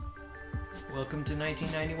Welcome to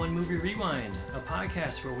 1991 Movie Rewind, a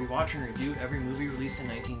podcast where we watch and review every movie released in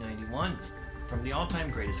 1991, from the all-time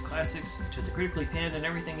greatest classics to the critically panned and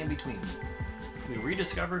everything in between. We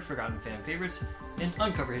rediscover forgotten fan favorites and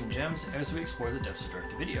uncover hidden gems as we explore the depths of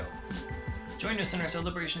direct-to-video. Join us in our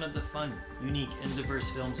celebration of the fun, unique, and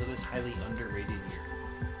diverse films of this highly underrated year.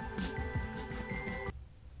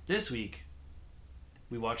 This week,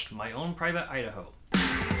 we watched My Own Private Idaho.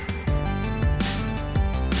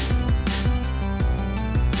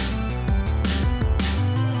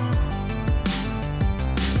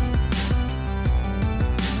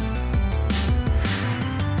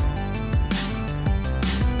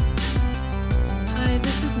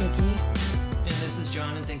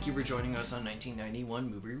 Thank you for joining us on 1991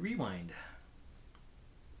 Movie Rewind.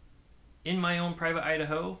 In My Own Private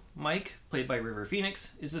Idaho, Mike, played by River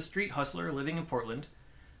Phoenix, is a street hustler living in Portland.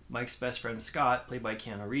 Mike's best friend Scott, played by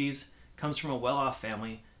Keanu Reeves, comes from a well-off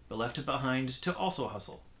family, but left behind to also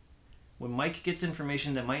hustle. When Mike gets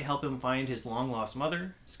information that might help him find his long-lost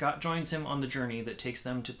mother, Scott joins him on the journey that takes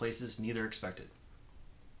them to places neither expected.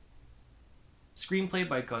 Screenplay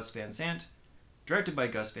by Gus Van Sant, directed by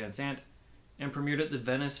Gus Van Sant, and premiered at the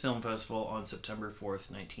Venice Film Festival on September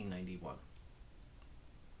 4th, 1991.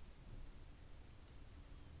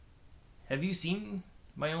 Have you seen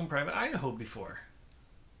My Own Private Idaho before?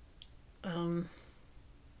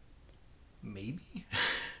 Maybe?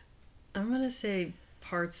 I'm going to say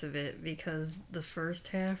parts of it because the first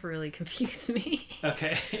half really confused me.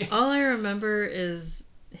 Okay. All I remember is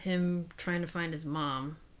him trying to find his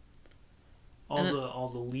mom. All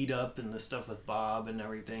the lead up and the stuff with Bob and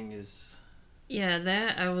everything is... Yeah,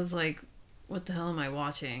 that, I was like, what the hell am I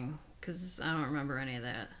watching? Because I don't remember any of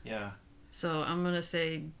that. Yeah. So I'm going to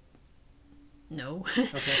say no.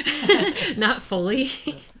 Okay. Not fully.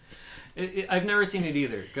 I've never seen it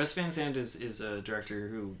either. Gus Van Sant is a director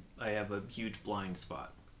who I have a huge blind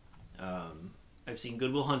spot. I've seen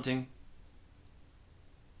Good Will Hunting.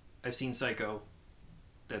 I've seen Psycho.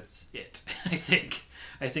 That's it, I think.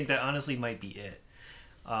 I think that honestly might be it.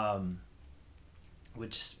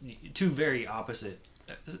 Which is two very opposite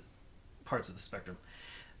parts of the spectrum.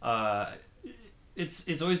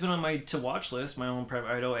 It's always been on my to-watch list. My Own Private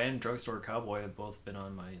Idaho and Drugstore Cowboy have both been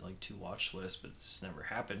on my to-watch list, but it just never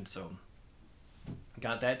happened, so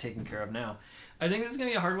got that taken care of now. I think this is going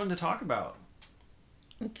to be a hard one to talk about.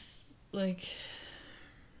 It's like...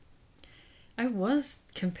 I was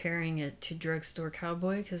comparing it to Drugstore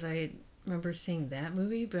Cowboy because I remember seeing that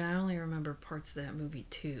movie, but I only remember parts of that movie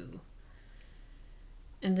too.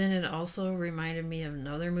 And then it also reminded me of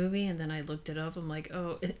another movie, and then I looked it up. I'm like,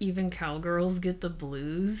 oh, even cowgirls get the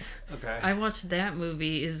blues. Okay. I watched that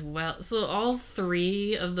movie as well. So all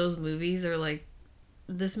three of those movies are like,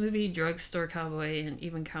 this movie, Drugstore Cowboy, and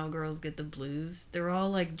even Cowgirls Get the Blues, they're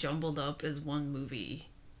all like jumbled up as one movie,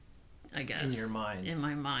 I guess. In your mind. In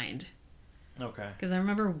my mind. Okay. Because I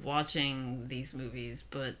remember watching these movies,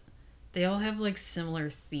 but they all have like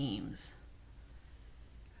similar themes.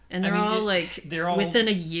 And they're all within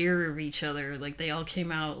a year of each other. Like, they all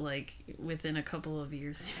came out, like, within a couple of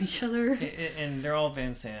years of each other. And they're all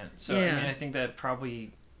Van Sant. So, yeah. I mean, I think that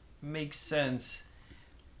probably makes sense.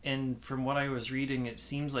 And from what I was reading, it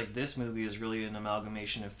seems like this movie is really an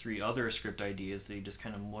amalgamation of three other script ideas that he just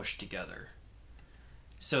kind of mushed together.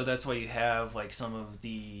 So that's why you have, like, some of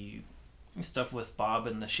the stuff with Bob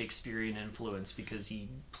and the Shakespearean influence, because he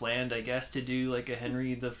planned, I guess, to do like a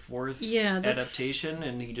Henry IV adaptation,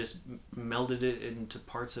 and he just melded it into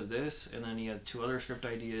parts of this, and then he had two other script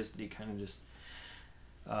ideas that he kind of just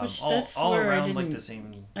all around like the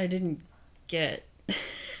same. I didn't get.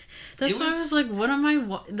 That's why I was like, what am I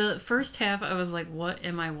the first half I was like, what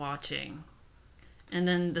am I watching? And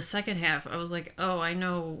then the second half I was like, oh, I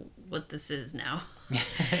know what this is now.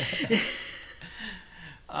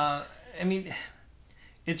 I mean,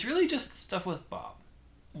 it's really just stuff with Bob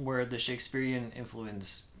where the Shakespearean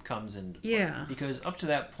influence comes into play. Yeah. Because up to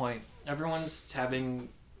that point, everyone's having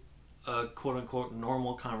a quote-unquote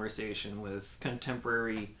normal conversation with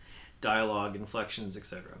contemporary dialogue, inflections,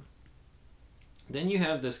 etc. Then you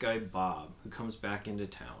have this guy, Bob, who comes back into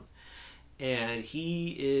town. And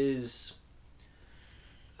he is...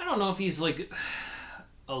 I don't know if he's like...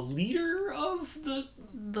 a leader of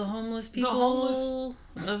the homeless people,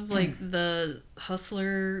 of like the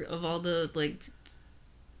hustler of all the like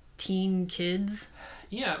teen kids.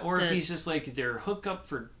 Yeah, or if he's just like their hookup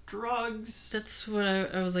for drugs. That's what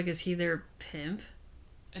I was like, is he their pimp?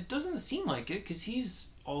 It doesn't seem like it, because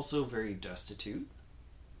he's also very destitute.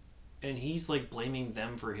 And he's like blaming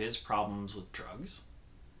them for his problems with drugs.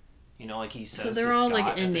 You know, like he says to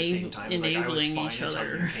Scott at the same time, like, I was fine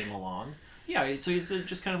until you came along. Yeah, so he's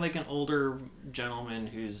just kind of like an older gentleman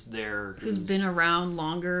who's there. Who's been around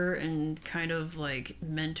longer and kind of like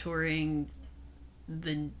mentoring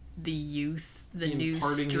the youth, the new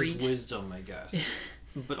street. Imparting his wisdom, I guess.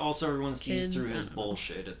 But also everyone sees Kids, through his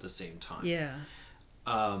bullshit at the same time. Yeah.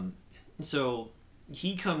 So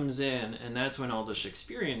he comes in, and that's when all the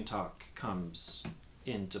Shakespearean talk comes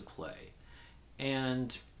into play.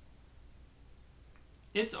 And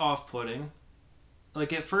it's off-putting.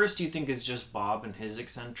 Like, at first you think it's just Bob and his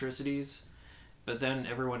eccentricities, but then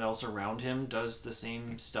everyone else around him does the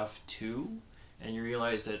same stuff too, and you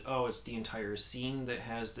realize that, oh, it's the entire scene that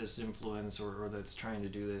has this influence or that's trying to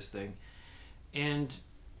do this thing. And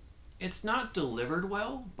it's not delivered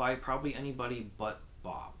well by probably anybody but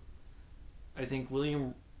Bob. I think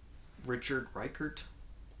William Richard Reichert,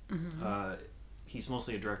 he's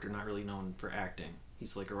mostly a director, not really known for acting.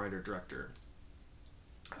 He's like a writer-director.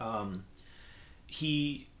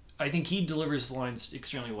 I think he delivers the lines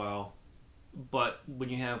extremely well, but when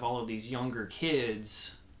you have all of these younger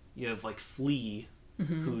kids, you have like Flea,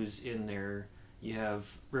 who's in there, you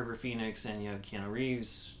have River Phoenix, and you have Keanu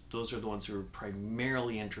Reeves. Those are the ones who are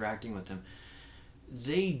primarily interacting with him.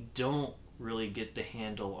 They don't really get the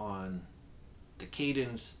handle on the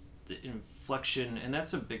cadence, the inflection, and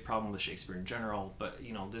that's a big problem with Shakespeare in general, but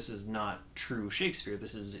this is not true Shakespeare.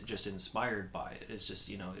 This is just inspired by it. It's just,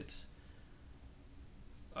 it's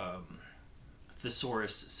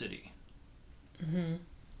thesaurus city.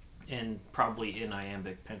 And probably in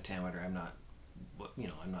iambic pentameter. I'm not.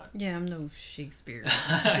 Yeah, I'm no Shakespeare.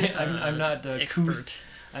 I'm not expert. couth.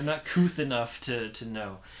 I'm not couth enough to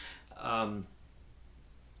know.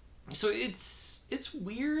 So it's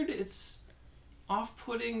weird. It's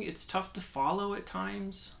off-putting. It's tough to follow at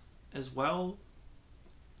times, as well.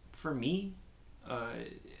 For me,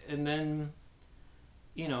 and then,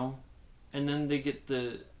 and then they get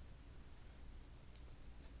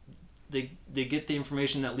they get the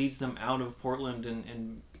information that leads them out of Portland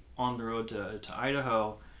and on the road to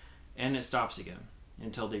Idaho, and it stops again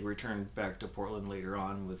until they return back to Portland later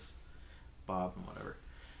on with Bob and whatever.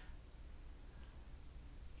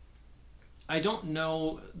 I don't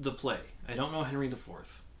know the play. I don't know Henry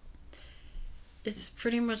IV. It's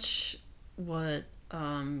pretty much what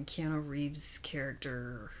Keanu Reeves'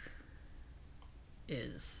 character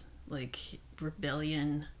is. Like,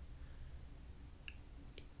 rebellion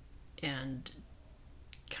and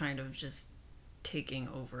kind of just taking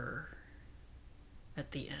over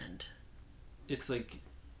at the end. It's like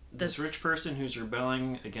this rich person who's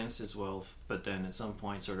rebelling against his wealth, but then at some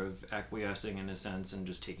point sort of acquiescing in a sense and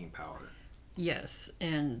just taking power. Yes,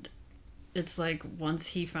 and it's like once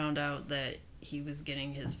he found out that he was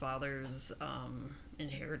getting his father's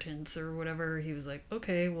inheritance or whatever, he was like,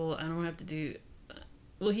 okay, well, I don't have to do...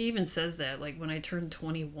 Well, he even says that, like, when I turn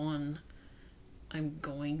 21, I'm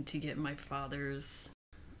going to get my father's...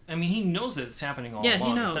 I mean, he knows that it's happening all along. Yeah,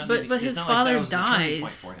 he knows, but his father dies.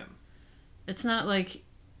 Point for him. It's not like...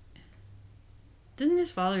 Didn't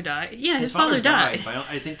his father die? Yeah, his father died. But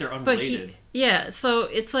I think they're unrelated. Yeah, so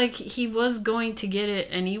it's like he was going to get it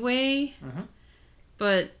anyway,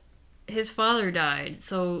 but his father died,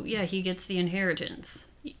 so yeah, he gets the inheritance.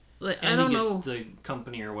 Like, and he gets the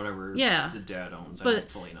company or whatever the dad owns. I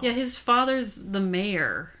don't fully know. Yeah, his father's the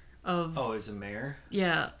mayor of... Oh, he's a mayor?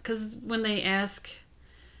 Yeah, because when they ask...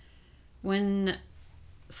 When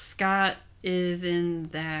Scott is in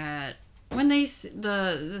that...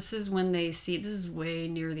 This is way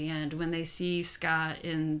near the end, when they see Scott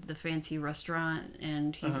in the fancy restaurant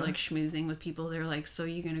and he's like schmoozing with people, they're like, so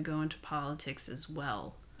you're gonna go into politics as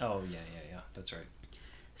well? Oh, yeah, that's right.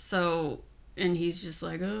 So, and he's just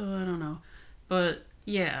like, oh, I don't know. But,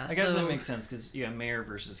 yeah. I guess that makes sense, because, mayor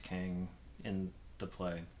versus king in the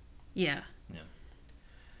play. Yeah.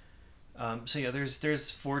 So yeah,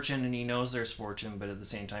 there's fortune, and he knows there's fortune, but at the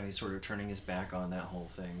same time, he's sort of turning his back on that whole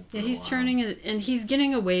thing. Yeah, he's turning it, and he's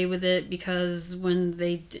getting away with it because when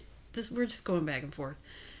we're just going back and forth.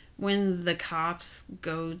 When the cops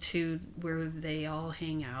go to where they all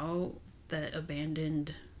hang out, that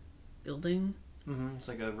abandoned building. It's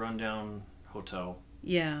like a rundown hotel.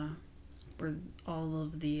 Yeah, where all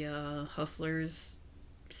of the hustlers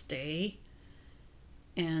stay,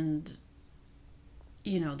 and...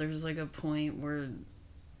 there's like a point where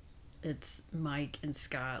it's Mike and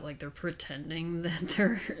Scott, like they're pretending that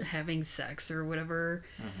they're having sex or whatever,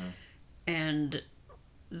 and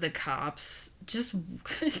the cops just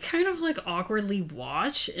kind of like awkwardly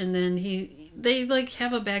watch, and then they like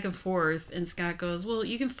have a back and forth, and Scott goes, well,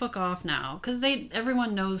 you can fuck off now, because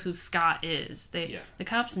everyone knows who Scott is. The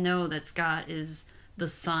cops know that Scott is the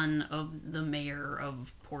son of the mayor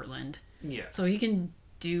of Portland, so he can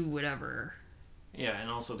do whatever. Yeah, and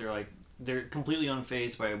also they're completely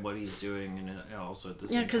unfazed by what he's doing, and also at the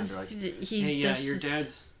same time they're like, "Hey, yeah, your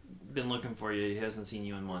dad's been looking for you. He hasn't seen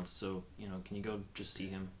you in months, so can you go just see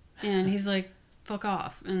him?" And he's like, "Fuck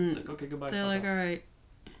off!" And it's like, "Okay, goodbye." They're like, "All right."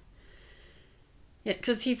 Yeah,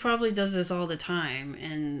 because he probably does this all the time,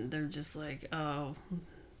 and they're just like, "Oh,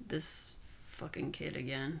 this fucking kid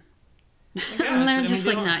again." And they're just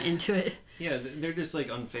not into it. Yeah, they're just like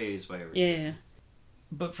unfazed by everything. Yeah.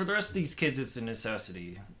 But for the rest of these kids, it's a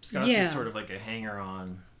necessity. Scott's just sort of like a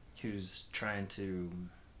hanger-on who's trying to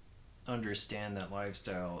understand that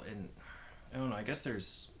lifestyle. And I don't know, I guess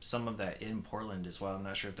there's some of that in Portland as well. I'm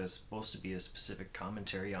not sure if that's supposed to be a specific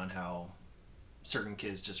commentary on how certain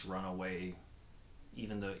kids just run away,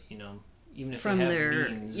 even though, even if from they have their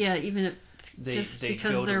means. Yeah, even if they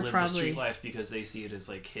go to live the street life because they see it as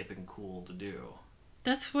like hip and cool to do.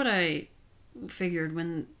 That's what I figured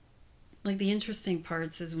when... Like, the interesting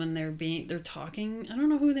parts is when they're talking. I don't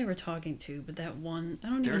know who they were talking to, but that one...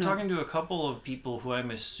 They were talking to a couple of people who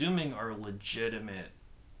I'm assuming are legitimate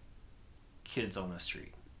kids on the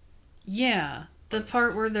street. Yeah. The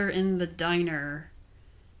part where they're in the diner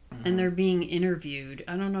and they're being interviewed.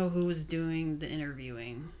 I don't know who was doing the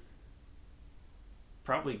interviewing.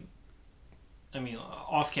 Probably... I mean,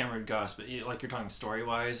 off-camera Gus, but like you're talking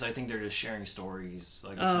story-wise, I think they're just sharing stories.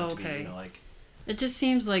 Like, it's not to be, like... It just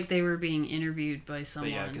seems like they were being interviewed by someone.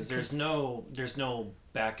 But yeah, because there's no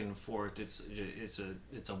back and forth. It's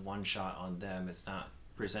a one shot on them. It's not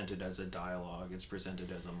presented as a dialogue. It's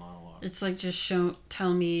presented as a monologue. It's like, just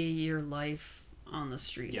tell me your life on the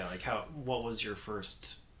streets. Yeah, like what was your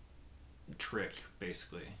first trick,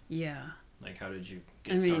 basically? Yeah. Like, how did you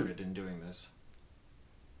get started in doing this?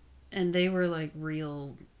 And they were like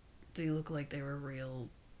real. They look like they were real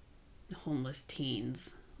homeless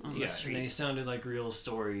teens. Yeah, and they sounded like real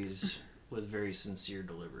stories with very sincere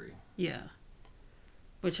delivery. Yeah,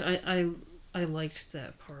 which I liked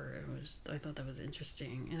that part. I thought that was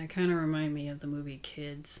interesting, and it kind of reminded me of the movie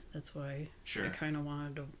Kids. That's why I kind of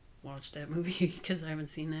wanted to watch that movie because I haven't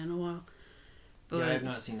seen that in a while. But, yeah, I have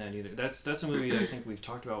not seen that either. That's a movie that I think we've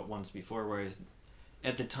talked about once before. Where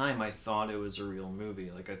at the time I thought it was a real movie.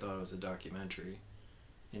 Like, I thought it was a documentary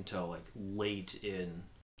until like late in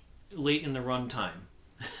the runtime.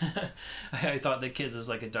 I thought the Kids was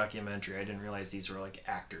like a documentary. I didn't realize these were like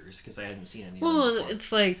actors because I hadn't seen any of them before.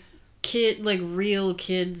 It's like real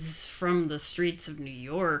kids from the streets of New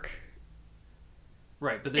York.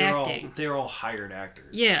 Right, but they're all hired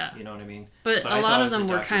actors. Yeah. You know what I mean? But a lot of them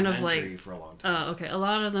were kind of like... for a long time. Okay. A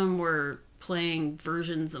lot of them were playing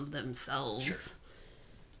versions of themselves.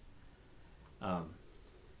 Sure.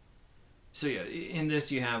 So yeah, in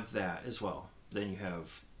this you have that as well. Then you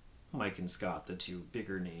have Mike and Scott, the two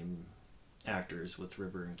bigger name actors with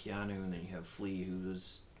River and Keanu, and then you have Flea, who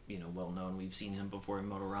is well known. We've seen him before in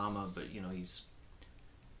Motorama, but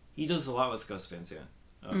he does a lot with Gus Van Sant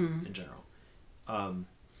in general. And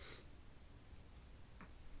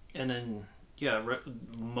then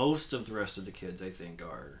most of the rest of the kids I think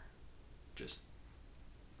are just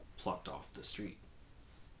plucked off the street.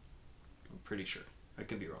 I'm pretty sure. I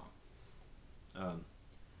could be wrong.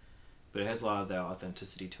 But it has a lot of that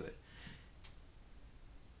authenticity to it.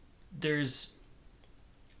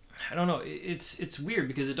 I don't know, it's weird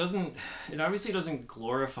because it obviously doesn't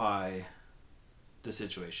glorify the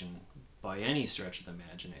situation by any stretch of the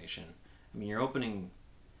imagination. I mean, your opening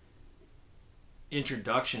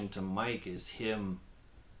introduction to Mike is him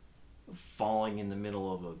falling in the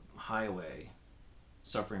middle of a highway,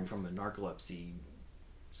 suffering from a narcolepsy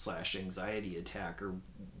 / anxiety attack or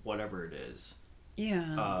whatever it is.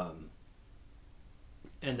 Yeah.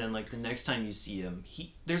 And then like the next time you see him,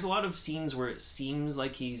 there's a lot of scenes where it seems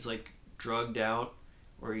like he's like drugged out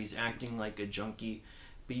or he's acting like a junkie,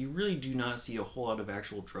 but you really do not see a whole lot of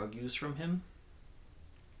actual drug use from him.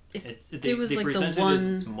 They like present it as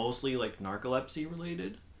it's mostly like narcolepsy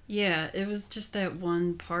related. Yeah, it was just that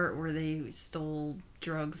one part where they stole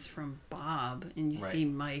drugs from Bob and you see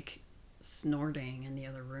Mike snorting in the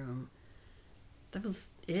other room. That was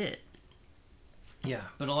it. Yeah,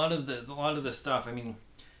 but a lot of the stuff, I mean,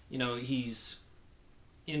 he's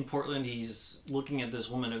in Portland, he's looking at this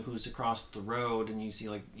woman who's across the road, and you see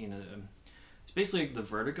like, it's basically like the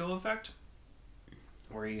Vertigo effect,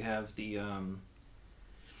 where you have the,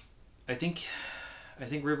 I think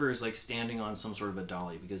River is like standing on some sort of a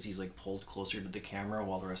dolly because he's like pulled closer to the camera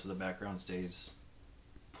while the rest of the background stays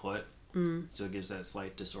put. So it gives that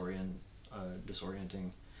slight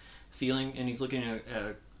disorienting feeling, and he's looking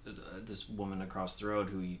at this woman across the road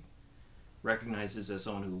who he recognizes as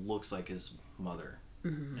someone who looks like his mother,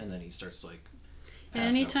 and then he starts to like. And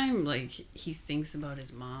anytime like he thinks about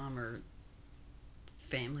his mom or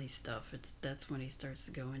family stuff, that's when he starts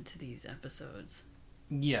to go into these episodes.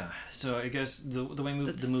 Yeah, so I guess the way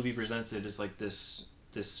the movie presents it is like this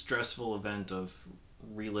stressful event of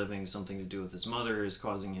reliving something to do with his mother is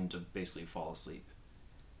causing him to basically fall asleep,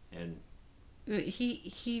 and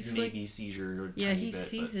he's maybe like, seizure or yeah, tiny he bit,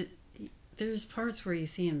 sees it. There's parts where you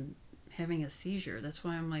see him having a seizure. That's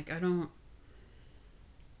why I'm like, I don't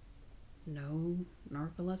know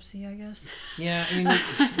narcolepsy, I guess. Yeah, I mean,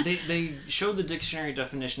 they showed the dictionary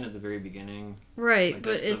definition at the very beginning, right? Like, but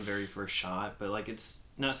that's it's the very first shot, but like it's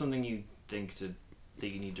not something you think that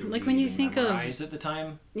you need to like when you think memorize at the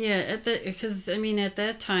time. Yeah, because I mean at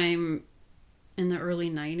that time, in the early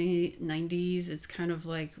 90s, it's kind of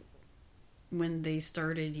like when they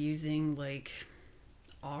started using like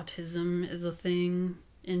autism as a thing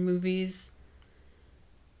in movies.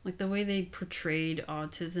 Like the way they portrayed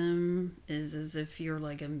autism is as if you're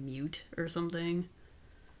like a mute or something.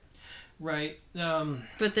 Right.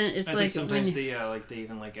 But then it's I like think sometimes they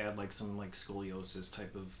even like add like some like scoliosis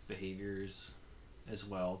type of behaviors as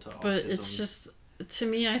well to autism. But it's just, to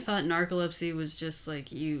me, I thought narcolepsy was just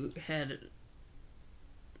like you had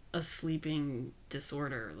a sleeping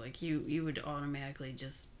disorder. Like you would automatically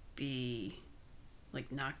just be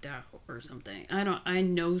like knocked out or something. I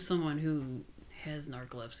know someone who has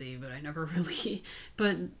narcolepsy, but I never really,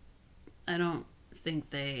 but I don't think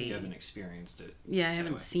they... You haven't experienced it. Yeah, I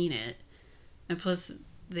haven't seen it. And plus,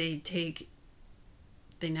 they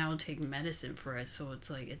now take medicine for it, so it's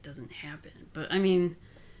like, it doesn't happen. But, I mean...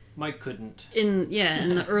 Mike couldn't. In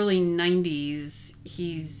the early 90s,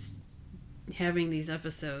 he's having these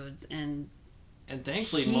episodes, and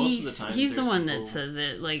thankfully, most of the time, he's the one that says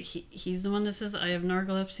it. Like he's the one that says I have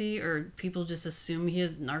narcolepsy, or people just assume he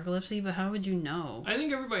has narcolepsy. But how would you know? I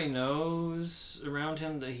think everybody knows around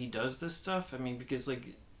him that he does this stuff. I mean, because like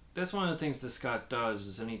that's one of the things that Scott does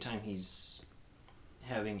is anytime he's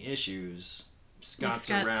having issues, Scott's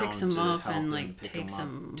Scott around picks him to up help and him like pick takes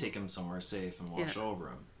him up, take him somewhere safe, and watch over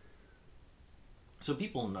him. So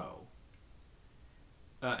people know.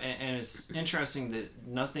 And it's interesting that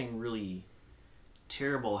nothing really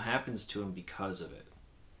terrible happens to him because of it.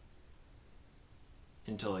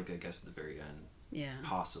 Until, like, I guess the very end. Yeah.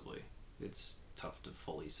 Possibly. It's tough to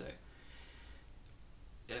fully say.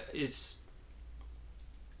 It's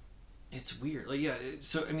weird. Like, yeah,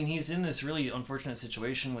 so, I mean, he's in this really unfortunate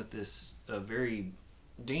situation with this very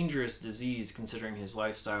dangerous disease, considering his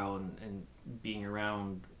lifestyle and being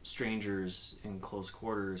around strangers in close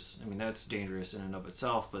quarters. I mean, that's dangerous in and of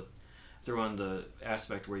itself, but throw in the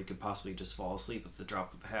aspect where you could possibly just fall asleep with the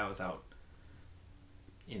drop of a hat without,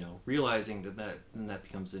 realizing that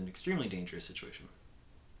becomes an extremely dangerous situation.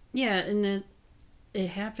 Yeah, and then it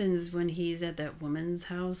happens when he's at that woman's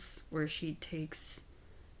house where she takes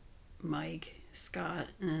Mike, Scott,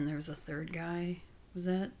 and then there's a third guy. Was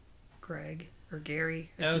that Greg or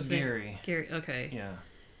Gary? That was Gary. Gary, okay. Yeah.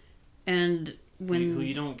 And when... Who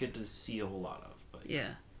you don't get to see a whole lot of, but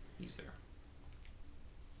yeah, he's there.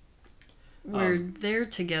 Where they're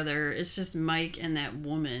together, it's just Mike and that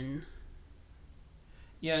woman.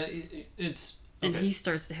 Yeah, it's... Okay. And he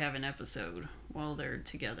starts to have an episode while they're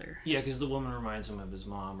together. Yeah, because the woman reminds him of his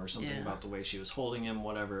mom or something about the way she was holding him,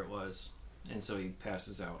 whatever it was. And so he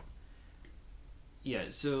passes out. Yeah,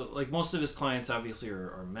 so, like, most of his clients obviously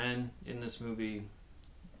are men in this movie.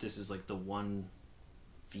 This is, like, the one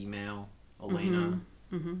female, Elena,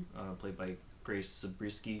 played by Grace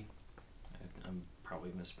Zabriskie. I'm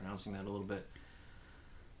probably mispronouncing that a little bit.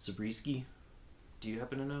 Zabriskie? Do you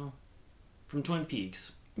happen to know? From Twin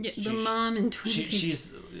Peaks. Yeah, the mom in Twin Peaks.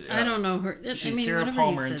 She's... I don't know her. She's Sarah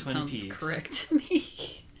Palmer in Twin sounds Peaks. Correct to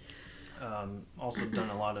me. Also done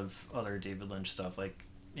a lot of other David Lynch stuff, like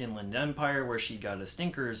Inland Empire, where she got a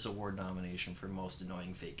Stinkers Award nomination for Most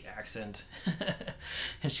Annoying Fake Accent.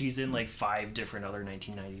 And she's in like 5 different other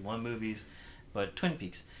 1991 movies. But Twin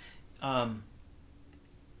Peaks.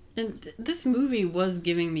 And this movie was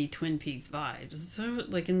giving me Twin Peaks vibes. So,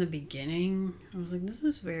 like, in the beginning, I was like, this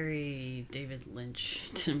is very David Lynch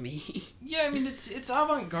to me. Yeah, I mean, it's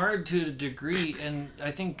avant-garde to a degree, and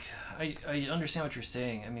I think I understand what you're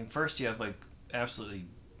saying. I mean, first you have, like, absolutely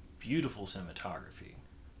beautiful cinematography.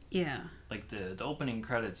 Yeah. Like, the opening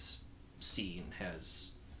credits scene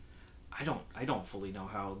has... I don't fully know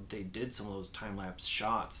how they did some of those time-lapse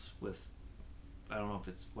shots with... I don't know if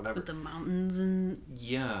it's whatever. With the mountains and...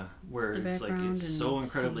 Yeah, where it's like, it's so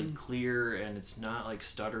incredibly clear and it's not like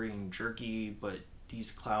stuttering and jerky, but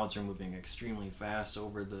these clouds are moving extremely fast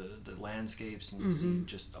over the landscapes, and you see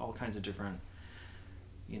just all kinds of different,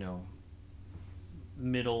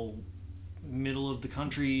 middle of the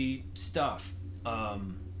country stuff.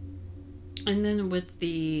 And then with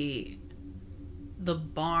the the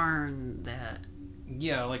barn that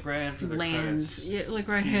like right after the lands. credits. Yeah, like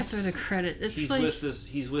right after the credit. It's he's like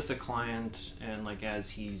he's with the client, and like as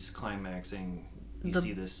he's climaxing, you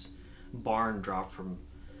see this barn drop from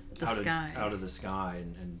out of the sky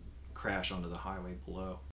and crash onto the highway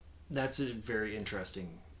below. That's a very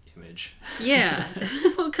interesting image. Yeah,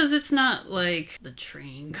 well, because it's not like the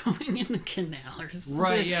train going in the canal or something.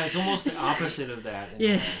 Right, yeah, it's almost the opposite of that.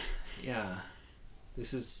 Yeah.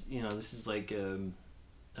 This is like a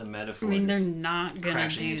metaphor. I mean, they're not gonna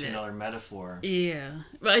crashing do into that. Another metaphor. Yeah,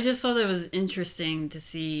 but I just thought that was interesting to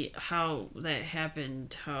see how that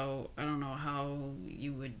happened. How, I don't know how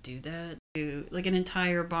you would do that. Like an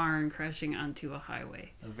entire barn crashing onto a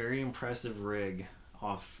highway. A very impressive rig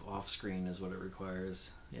off screen is what it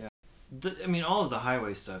requires. Yeah. I mean, all of the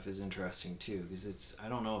highway stuff is interesting too, because I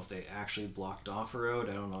don't know if they actually blocked off a road.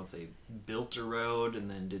 I don't know if they built a road and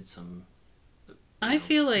then did some I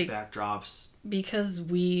feel like backdrops. Because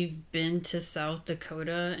we've been to South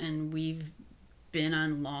Dakota and we've been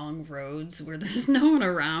on long roads where there's no one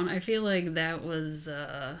around, I feel like that was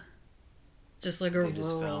just like a they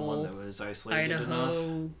just found one that was isolated Idaho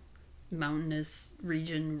enough. Mountainous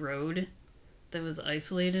region road that was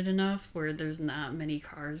isolated enough where there's not many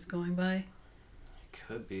cars going by. It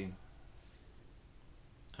could be.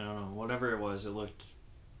 I don't know. Whatever it was, it looked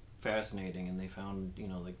fascinating, and they found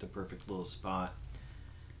like the perfect little spot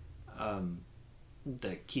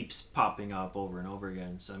that keeps popping up over and over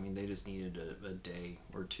again. So I mean, they just needed a day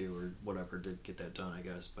or two or whatever to get that done, I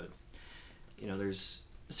guess. But there's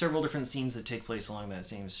several different scenes that take place along that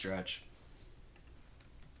same stretch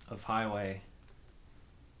of highway,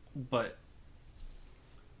 but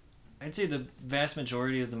I'd say the vast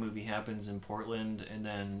majority of the movie happens in Portland, and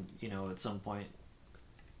then at some point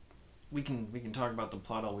we can talk about the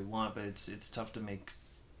plot all we want, but it's tough to make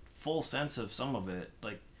full sense of some of it,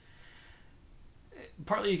 like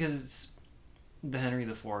partly because it's the Henry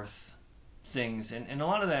IV things, and a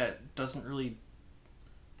lot of that doesn't really,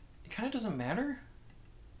 it kind of doesn't matter,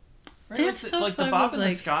 right? Like the Bob and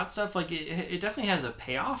the Scott stuff, like it definitely has a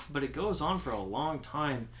payoff, but it goes on for a long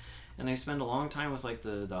time, and they spend a long time with like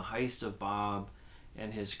the heist of Bob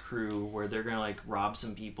and his crew, where they're gonna like rob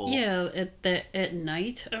some people. Yeah, at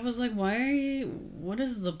night, I was like, what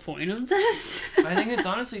is the point of this? I think it's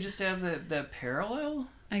honestly just to have that parallel.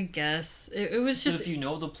 I guess it was just. So if you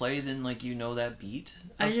know the play, then like that beat.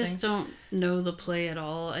 I just don't know the play at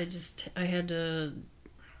all. I had to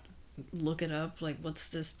look it up. Like, what's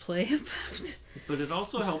this play about? But it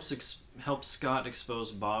also helps Scott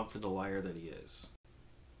expose Bob for the liar that he is.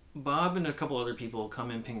 Bob and a couple other people come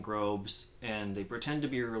in pink robes, and they pretend to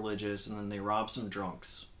be religious, and then they rob some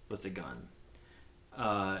drunks with a gun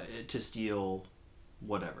to steal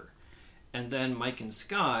whatever. And then Mike and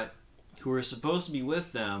Scott, who are supposed to be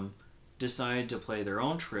with them, decide to play their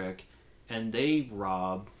own trick, and they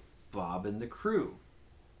rob Bob and the crew,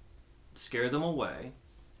 scare them away,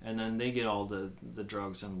 and then they get all the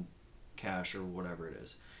drugs and cash or whatever it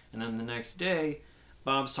is. And then the next day,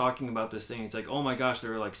 Bob's talking about this thing. It's like, oh my gosh, there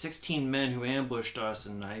were like 16 men who ambushed us,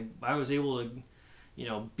 and I was able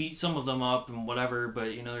to, beat some of them up and whatever, but,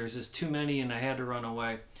 there's just too many, and I had to run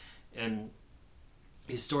away. And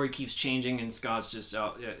his story keeps changing, and Scott's just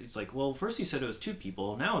out. It's like, well, first you said it was 2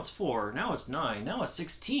 people, now it's 4, now it's 9, now it's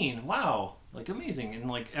 16. Wow, like amazing. And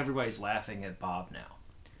like everybody's laughing at Bob now.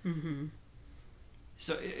 Mm-hmm.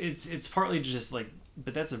 So it's partly just like,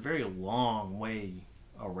 but that's a very long way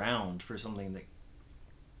around for something that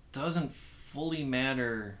doesn't fully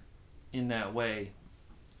matter in that way,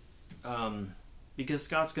 because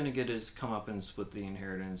Scott's going to get his comeuppance with the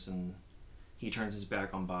inheritance, and he turns his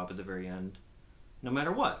back on Bob at the very end, no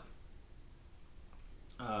matter what.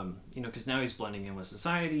 Because now he's blending in with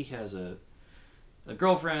society. He has a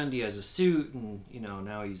girlfriend, he has a suit, and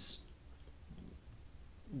now he's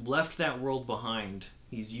left that world behind.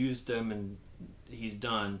 He's used them, and he's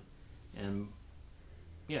done. And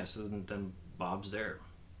yeah, so then Bob's there.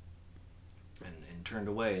 And turned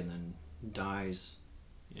away, and then dies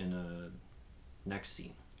in a next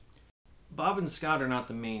scene. Bob and Scott are not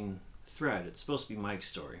the main thread. It's supposed to be Mike's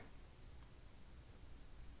story.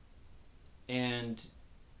 And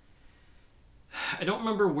I don't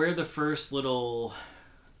remember where the first little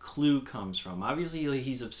clue comes from. Obviously,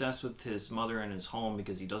 he's obsessed with his mother and his home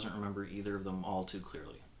because he doesn't remember either of them all too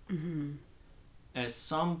clearly. Mm-hmm. At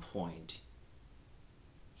some point,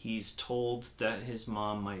 he's told that his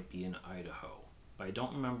mom might be in Idaho. But I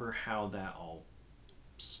don't remember how that all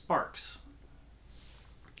sparks.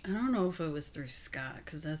 I don't know if it was through Scott,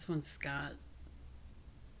 because that's when Scott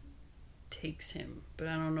takes him. But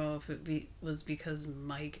I don't know if it was because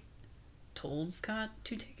Mike told Scott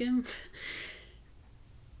to take him.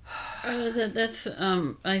 That's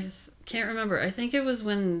can't remember. I think it was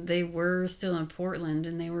when they were still in Portland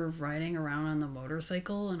and they were riding around on the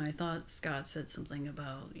motorcycle, and I thought Scott said something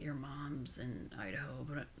about your mom's in Idaho,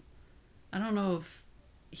 but I don't know if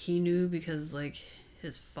he knew because like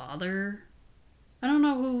his father. I don't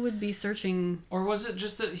know who would be searching. Or was it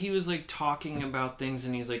just that he was like talking about things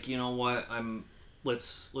and he's like, you know what,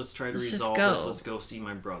 let's try to resolve this. Let's go see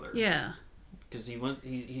my brother. Yeah. Because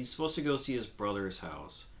he's supposed to go see his brother's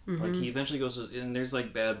house. Mm-hmm. Like he eventually goes and there's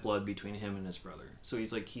like bad blood between him and his brother. So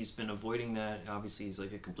he's been avoiding that. Obviously he's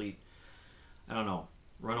like a complete, I don't know,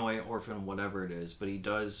 runaway orphan, whatever it is. But he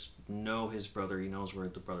does know his brother. He knows where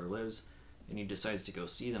the brother lives, and he decides to go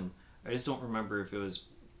see them. I just don't remember if it was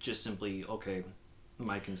just simply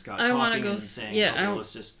Mike and Scott talking and saying,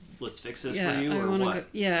 let's fix this for you, or what?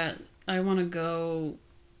 I want to go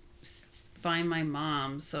find my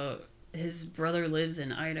mom. So his brother lives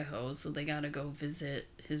in Idaho, so they got to go visit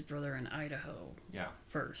his brother in Idaho. Yeah.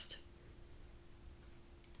 First.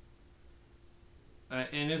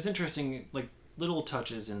 And it's interesting, like little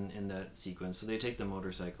touches in that sequence. So they take the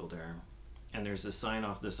motorcycle there, and there's a sign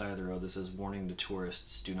off the side of the road that says, "Warning to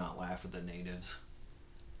tourists: Do not laugh at the natives."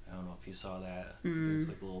 I don't know if you saw that. There's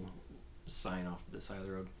like a little sign off the side of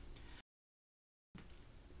the road.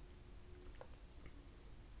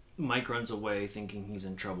 Mike runs away thinking he's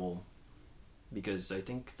in trouble because I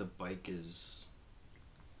think the bike is...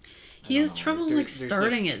 He has trouble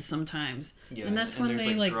starting it sometimes. Yeah, and that's when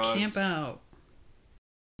they camp out.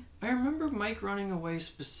 I remember Mike running away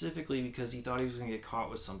specifically because he thought he was going to get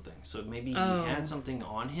caught with something. So maybe he had something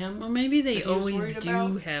on him. Well, maybe they always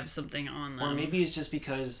do have something on them. Or maybe it's just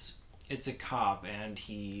because it's a cop and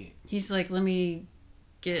he's like, let me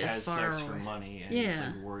get as far sex for money, and he's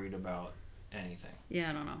like worried about anything.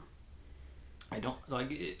 Yeah, I don't know. I don't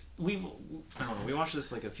like it. I don't know. We watched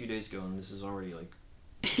this like a few days ago, and this is already like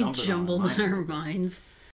jumbled in our minds.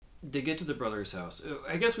 They get to the brother's house.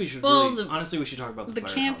 I guess we should honestly we should talk about the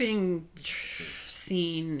camping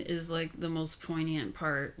scene is like the most poignant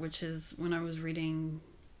part, which is when I was reading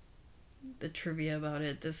the trivia about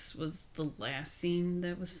it. This was the last scene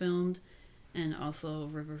that was filmed, and also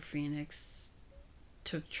River Phoenix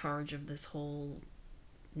took charge of this whole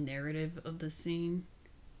narrative of the scene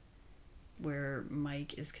where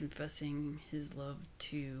Mike is confessing his love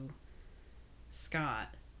to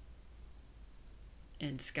Scott.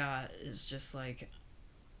 And Scott is just like,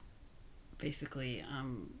 basically,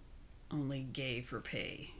 I'm only gay for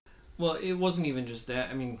pay. Well, it wasn't even just that.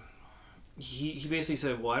 I mean, he basically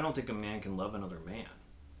said, well, I don't think a man can love another man.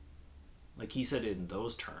 Like, he said it in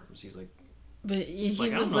those terms. He's like... But he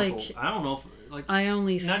was like... I don't know if... Like, I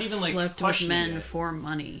only not even slept with men for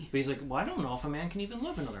money. But he's like, well, I don't know if a man can even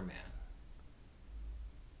love another man.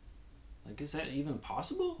 Like, is that even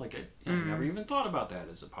possible? Like, I've never even thought about that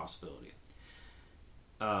as a possibility.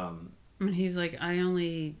 And he's like, I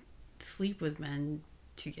only sleep with men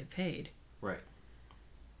to get paid. Right.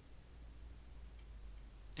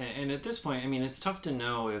 And at this point, I mean, it's tough to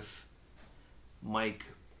know if Mike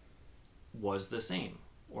was the same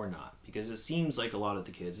or not, because it seems like a lot of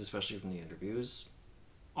the kids, especially from the interviews,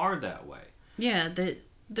 are that way. Yeah,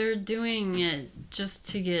 they're doing it just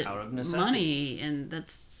to get out of necessity. Money, and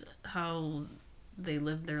that's how they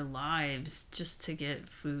live their lives, just to get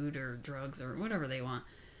food or drugs or whatever they want.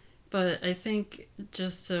 But I think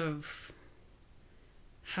just of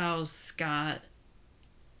how Scott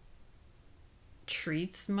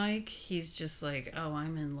treats Mike, he's just like, oh,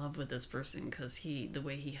 I'm in love with this person because the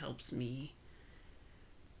way he helps me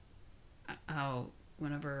out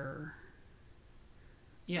whenever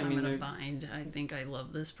I'm in a bind. I think I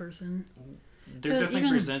love this person. They're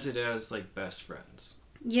definitely presented as like best friends.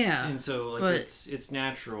 Yeah, and so like it's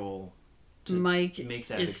natural. Mike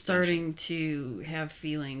is starting to have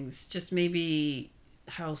feelings. Just maybe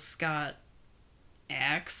how Scott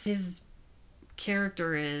acts. His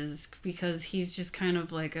character is, because he's just kind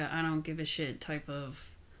of like a I don't give a shit type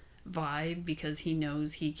of vibe, because he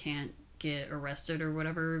knows he can't get arrested or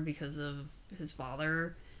whatever because of his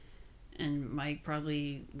father. And Mike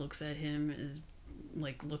probably looks at him as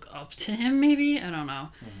like look up to him, maybe, I don't know.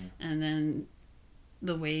 And then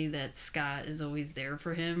the way that Scott is always there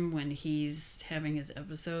for him when he's having his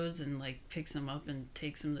episodes and like picks him up and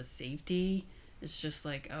takes him to safety, it's just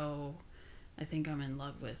like, oh, I think I'm in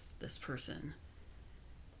love with this person.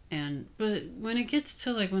 But when it gets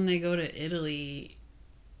to like when they go to Italy,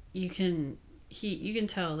 you can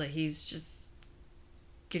tell that he's just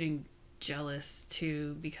getting jealous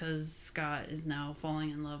too, because Scott is now falling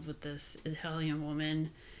in love with this Italian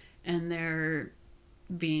woman, and they're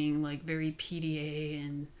being like very PDA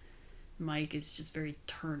and Mike is just very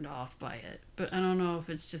turned off by it. But I don't know if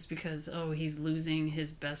it's just because, he's losing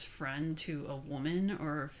his best friend to a woman,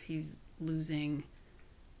 or if he's losing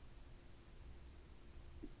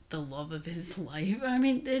the love of his life. I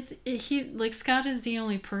mean, Scott is the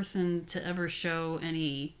only person to ever show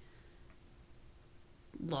any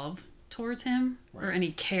love towards him, right, or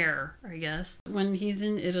any care, I guess. When he's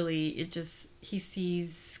in Italy, he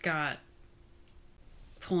sees Scott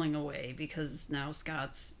pulling away because now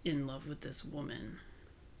Scott's in love with this woman.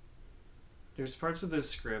 There's parts of this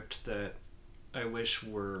script that I wish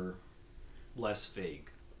were less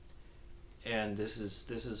vague, and this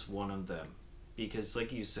is one of them, because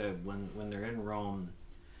like you said, when they're in Rome,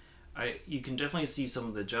 you can definitely see some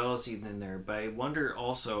of the jealousy in there, but I wonder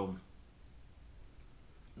also,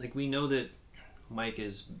 like, we know that Mike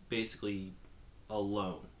is basically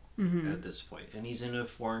alone at this point, and he's in a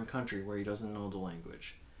foreign country where he doesn't know the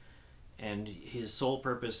language, and his sole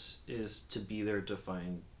purpose is to be there to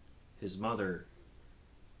find his mother,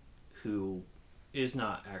 who is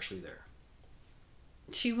not actually there.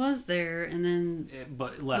 She was there, and then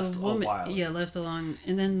but left a while. Yeah, left along,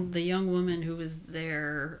 and then the young woman who was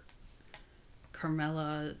there,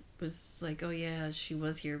 Carmela, was like, oh yeah, she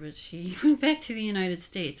was here, but she went back to the United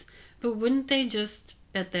States. But wouldn't they just,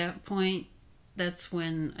 at that point, that's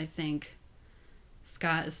when I think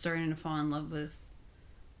Scott is starting to fall in love with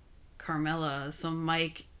Carmela. So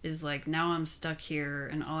Mike is like, now I'm stuck here,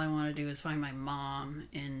 and all I want to do is find my mom,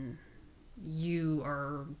 and you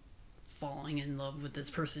are falling in love with this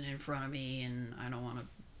person in front of me, and I don't want to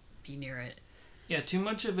be near it. Yeah, too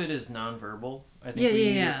much of it is nonverbal. I think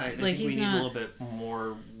I like, think we need a little bit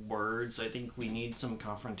more words. I think we need some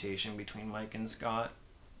confrontation between Mike and Scott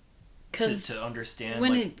to understand.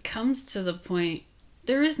 When it comes to the point,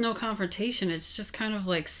 there is no confrontation. It's just kind of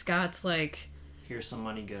like Scott's like, here's some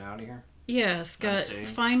money, get out of here. Yeah, Scott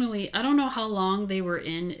finally, I don't know how long they were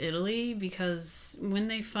in Italy, because when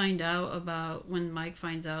Mike finds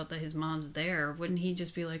out that his mom's there, wouldn't he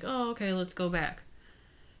just be like, oh, okay, let's go back?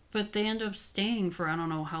 But they end up staying for I don't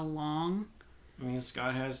know how long. I mean,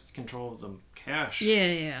 Scott has control of the cash.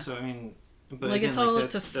 Yeah. So, I mean, but like, again, it's all up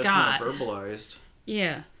to Scott. That's not verbalized.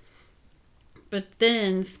 Yeah. But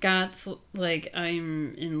then Scott's like,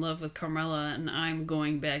 I'm in love with Carmela, and I'm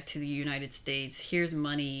going back to the United States. Here's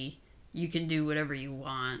money. You can do whatever you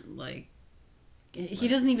want. Like, he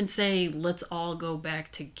doesn't even say, let's all go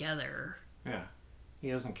back together. Yeah. He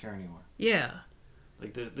doesn't care anymore. Yeah.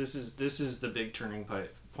 Like, this is the big turning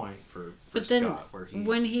point for but Scott, then where he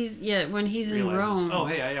when he's realizes, in Rome, oh,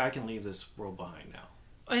 hey, I can leave this world behind now.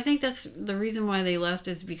 I think that's the reason why they left,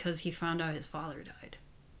 is because he found out his father died,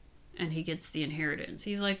 and he gets the inheritance.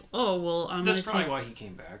 He's like, oh, well, That's probably why he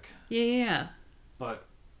came back. Yeah. But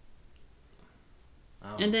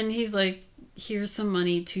and then he's like, here's some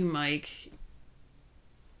money to Mike.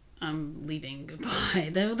 I'm leaving. Goodbye.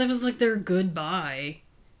 That was like their goodbye,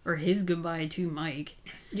 or his goodbye to Mike.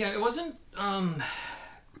 Yeah, it wasn't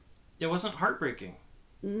heartbreaking.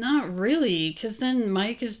 Not really, because then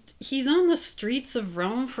Mike he's on the streets of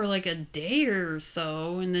Rome for like a day or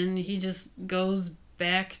so, and then he just goes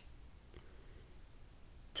back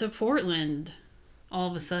to Portland all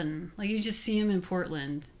of a sudden. Like, you just see him in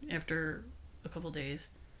Portland after a couple days,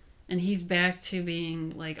 and he's back to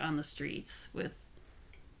being like on the streets with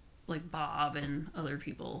like Bob and other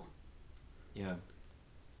people. Yeah.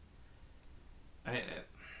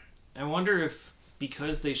 I wonder if,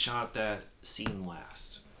 because they shot that scene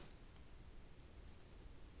last,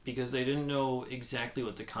 because they didn't know exactly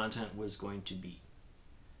what the content was going to be,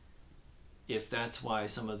 if that's why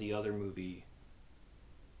some of the other movie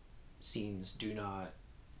scenes do not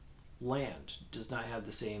land, does not have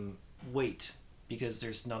the same weight, because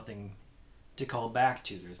there's nothing to call back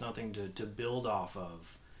to, there's nothing to build off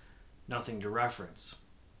of, nothing to reference,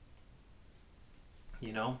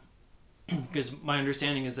 you know? Because my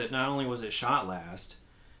understanding is that not only was it shot last,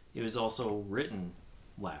 it was also written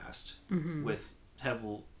last, with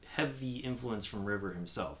heavy influence from River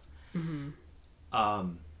himself.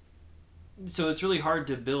 So it's really hard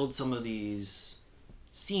to build some of these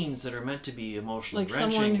scenes that are meant to be emotionally like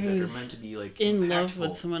wrenching, that are meant to be like in impactful, love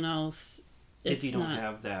with someone else, if you don't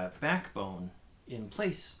have that backbone in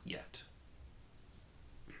place yet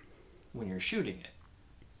when you're shooting it.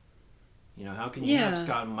 You know, how can you have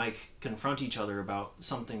Scott and Mike confront each other about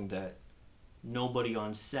something that nobody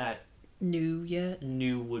on set knew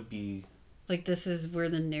would be, like, this is where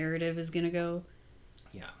the narrative is gonna go?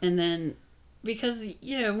 Yeah. And then, because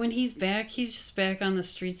when he's just back on the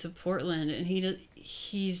streets of Portland, and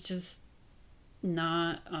he's just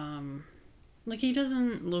not like, he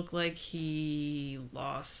doesn't look like he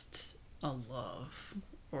lost a love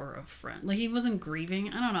or a friend. Like, he wasn't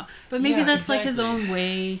grieving. I don't know. But maybe that's exactly. Like his own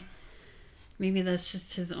way. Maybe that's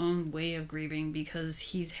just his own way of grieving because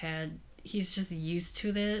he's just used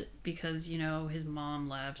to it because, you know, his mom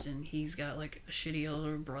left and he's got like a shitty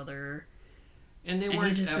older brother. And they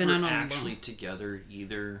weren't ever actually together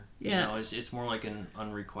either. Yeah. You know, it's more like an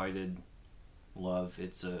unrequited love.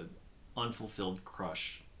 It's a unfulfilled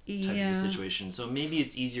crush type of situation. So maybe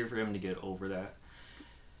it's easier for him to get over that.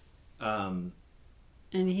 And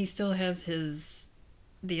he still has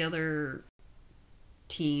the other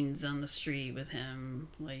teens on the street with him.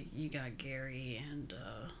 Like, you got Gary and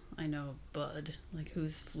I know Bud, like,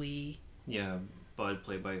 who's Flea. Yeah, Bud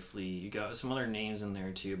played by Flea. You got some other names in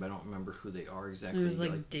there too, but I don't remember who they are exactly. There was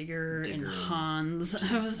like Digger and Hans.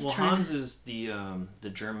 Hans is the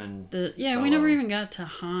German. We never even got to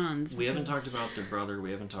Hans. We haven't talked about the brother.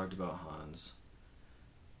 We haven't talked about Hans.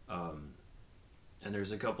 And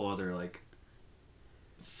there's a couple other like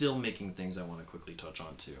filmmaking things I want to quickly touch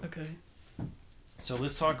on too. Okay. So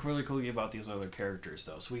let's talk really quickly about these other characters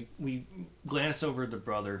though. So we glanced over the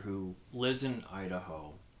brother who lives in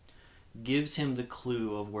Idaho, gives him the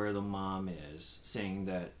clue of where the mom is, saying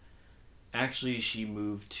that actually she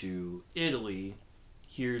moved to Italy.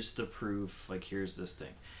 Here's the proof, like here's this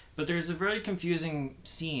thing. But there's a very confusing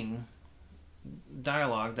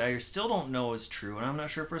dialogue that I still don't know is true, and I'm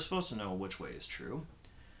not sure if we're supposed to know which way is true,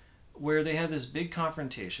 where they have this big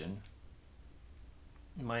confrontation,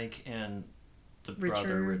 Mike and the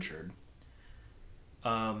brother Richard.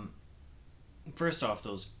 First off,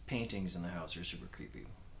 those paintings in the house are super creepy.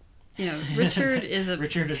 Yeah, Richard is a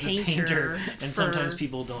painter, and sometimes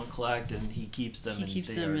people don't collect, and he keeps them.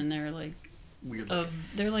 And they're like weird.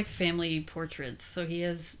 They're like family portraits, so he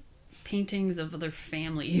has paintings of other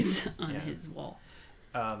families on his wall.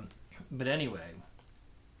 But anyway,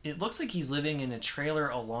 it looks like he's living in a trailer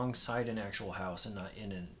alongside an actual house and not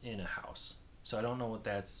in a house. So I don't know what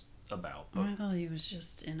that's about. Oh, I thought he was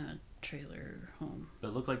just in a trailer home. But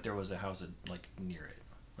it looked like there was a house like near it.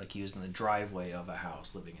 Like he was in the driveway of a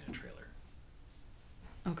house living in a trailer.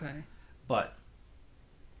 Okay. But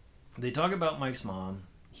they talk about Mike's mom.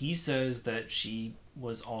 He says that she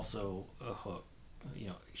was also a hook. You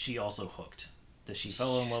know, she also hooked. That she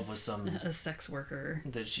fell in love with a sex worker.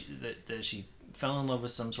 That she fell in love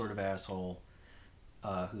with some sort of asshole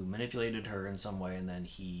who manipulated her in some way, and then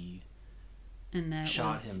he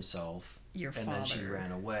shot himself. And then she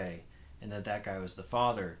ran away, and that guy was the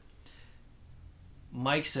father.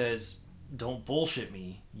 Mike says, "Don't bullshit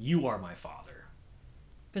me. You are my father."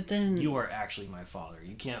 But then you are actually my father.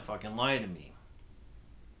 You can't fucking lie to me.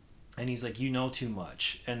 And he's like, "You know too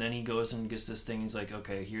much." And then he goes and gets this thing. He's like,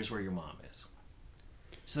 "Okay, here's where your mom is."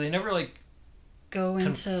 So they never like go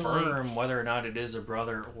into confirm whether or not it is a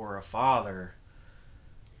brother or a father,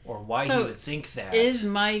 or why he would think that. Is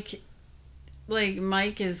Mike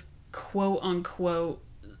is quote unquote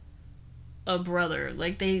a brother?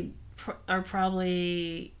 Like they are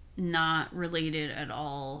probably not related at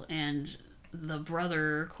all, and the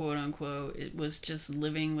brother, quote unquote, it was just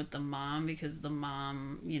living with the mom because the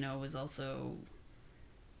mom, you know, was also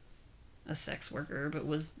a sex worker, but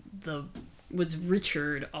was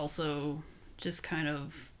Richard also just kind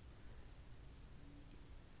of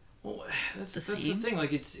that's the thing.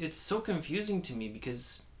 Like it's so confusing to me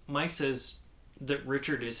because Mike says that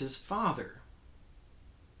Richard is his father.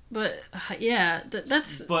 But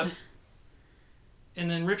and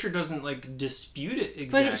then Richard doesn't like dispute it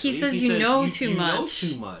exactly. But he says you know too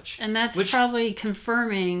much, and that's probably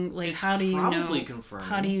confirming. Like, how do you know?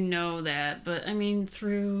 How do you know that? But I mean,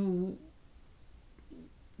 through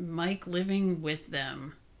Mike living with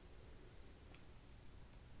them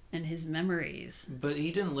and his memories. But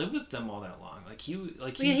he didn't live with them all that long.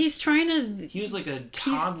 He's trying to. He was like a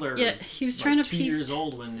toddler. He was trying to 2 years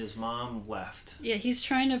old when his mom left. Yeah, he's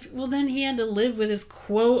trying to. Well, then he had to live with his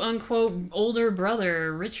quote unquote older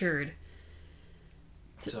brother Richard.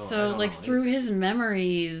 So like through his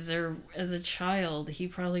memories or as a child, he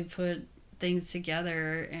probably put things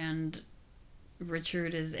together, and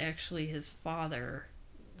Richard is actually his father.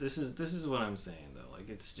 This is what I'm saying though. Like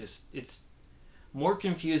it's more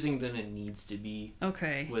confusing than it needs to be.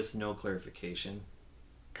 Okay. With no clarification.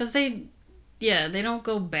 Because they don't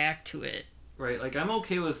go back to it. Right. Like, I'm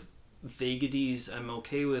okay with vagaries. I'm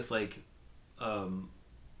okay with, like,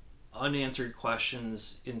 unanswered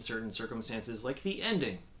questions in certain circumstances. Like the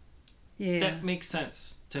ending. Yeah. That makes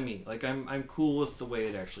sense to me. Like, I'm cool with the way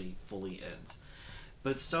it actually fully ends.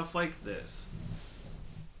 But stuff like this.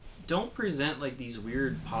 Don't present, like, these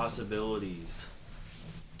weird possibilities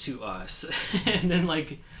to us and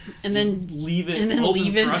then leave it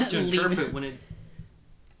open for us to interpret when it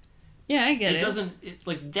Yeah, I get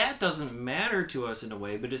it. That doesn't matter to us in a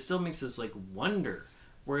way, but it still makes us like wonder.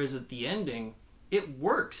 Whereas at the ending, it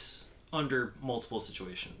works under multiple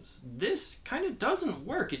situations. This kind of doesn't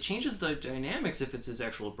work. It changes the dynamics if it's his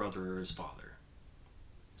actual brother or his father.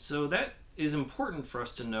 So that is important for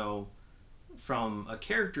us to know from a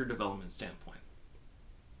character development standpoint.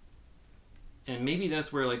 And maybe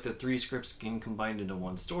that's where like the 3 scripts getting combined into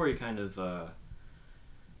one story kind of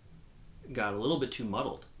got a little bit too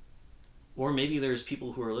muddled. Or maybe there's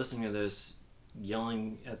people who are listening to this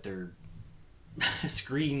yelling at their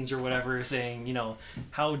screens or whatever, saying, you know,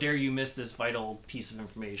 how dare you miss this vital piece of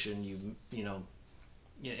information? You know,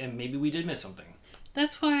 and maybe we did miss something.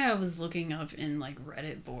 That's why I was looking up in like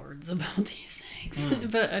Reddit boards about these things,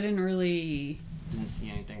 but I didn't see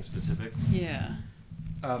anything specific. Yeah.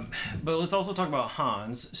 But let's also talk about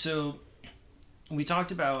Hans. So we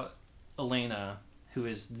talked about Elena, who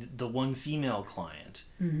is the one female client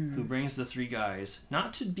who brings the 3 guys,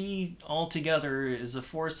 not to be all together as a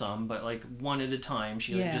foursome, but like one at a time.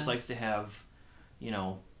 She just likes to have, you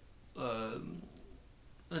know, a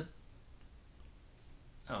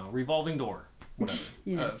revolving door,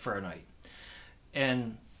 whatever, for a night.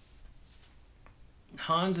 And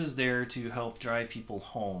Hans is there to help drive people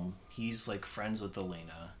home. He's like friends with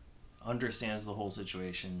Elena, understands the whole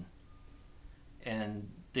situation,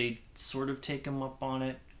 and they sort of take him up on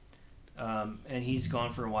it. And he's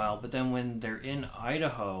gone for a while. But then when they're in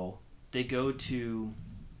Idaho, they go to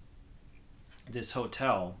this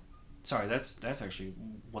hotel. Sorry, that's actually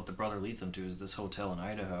what the brother leads them to, is this hotel in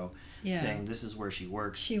Idaho, saying this is where she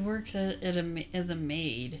works. She works as a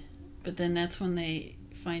maid, but then that's when they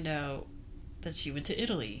find out that she went to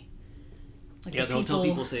Italy. Like the hotel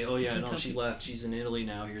people say, oh yeah, no, she left. She's in Italy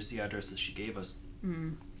now. Here's the address that she gave us.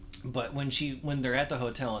 Mm. But when they're at the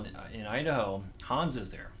hotel in Idaho, Hans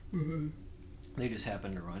is there. Mm-hmm. They just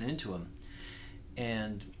happen to run into him.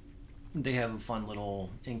 And they have a fun little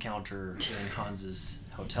encounter in Hans's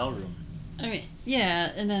hotel room. I mean,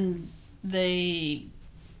 yeah, and then they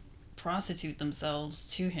prostitute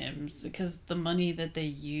themselves to him because the money that they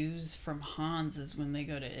use from Hans is when they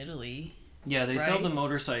go to Italy. Yeah, they sell the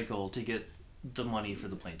motorcycle to get the money for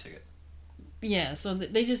the plane ticket. Yeah, so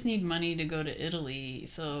they just need money to go to Italy.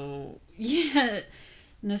 So, yeah,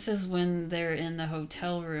 this is when they're in the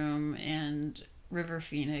hotel room and River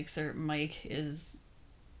Phoenix, or Mike, is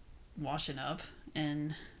washing up,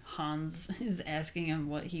 and Hans is asking him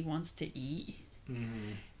what he wants to eat.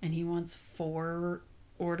 Mm-hmm. And he wants 4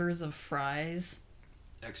 orders of fries.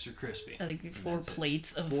 Extra crispy. Like 4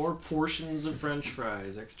 plates of... 4 portions of French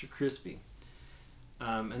fries, extra crispy.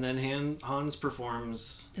 And then Hans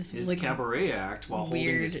performs his cabaret act while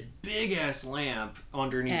holding this big ass lamp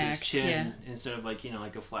underneath his chin instead of like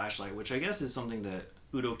a flashlight, which I guess is something that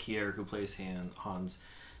Udo Kier, who plays Hans,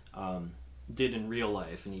 did in real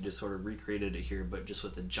life, and he just sort of recreated it here, but just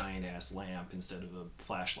with a giant ass lamp instead of a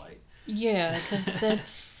flashlight. Yeah, because that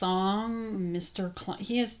song, Mr. Klein,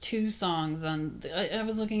 he has 2 songs on. I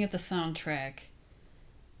was looking at the soundtrack,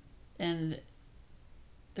 and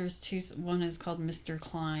there's 2. One is called Mr.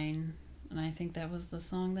 Klein, and I think that was the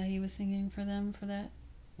song that he was singing for them for that.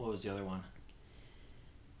 What was the other one?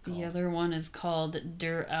 The other one is called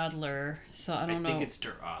Der Adler. So I don't know. I think it's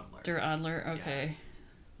Der Adler. Der Adler, okay.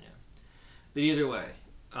 Yeah. But either way,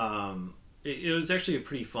 it was actually a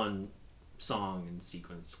pretty fun song and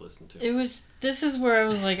sequence to listen to. This is where I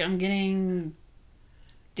was like, I'm getting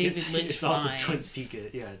David Lynch It's also Twin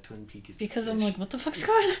Peaks. Because I'm like, what the fuck's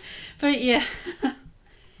going on? But yeah.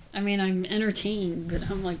 I mean, I'm entertained,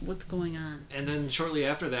 but I'm like, what's going on? And then shortly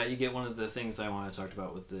after that, you get one of the things that I want to talk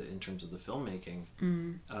about in terms of the filmmaking.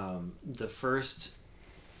 The first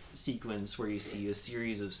sequence where you see a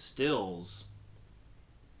series of stills,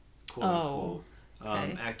 quote unquote,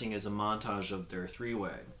 acting as a montage of their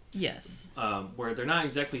 3-way. Yes. Where they're not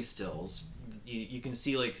exactly stills. You can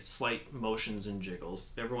see like slight motions and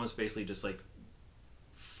jiggles. Everyone's basically just like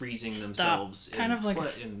freezing themselves kind of like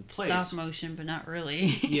in place. Stop motion, but not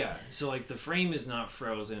really. Yeah, so like the frame is not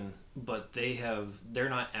frozen, but they're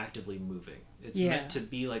not actively moving. It's meant to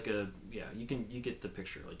be like you get the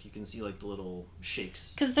picture. Like you can see like the little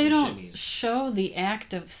shakes. Because they don't show the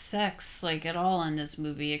act of sex like at all in this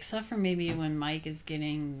movie, except for maybe when Mike is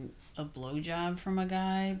getting a blowjob from a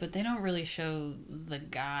guy, but they don't really show the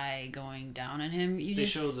guy going down on him. They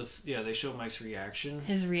show Mike's reaction.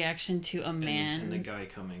 His reaction to a man. And the guy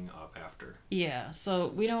coming up after. Yeah, so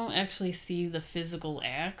we don't actually see the physical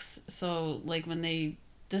acts. So like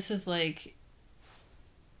this is like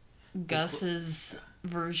Gus's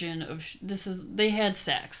version of they had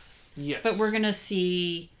sex. Yes. But we're gonna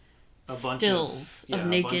see stills of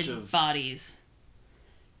naked bodies.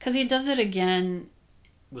 Because he does it again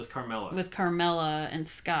with Carmela. With Carmela and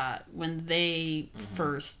Scott when they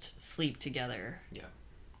first sleep together. Yeah.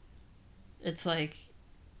 It's like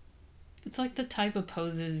the type of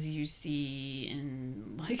poses you see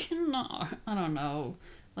in I don't know,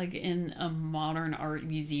 like in a modern art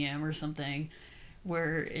museum or something,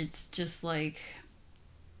 where it's just like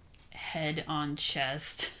head on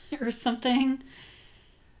chest or something.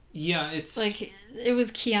 Yeah, it's like it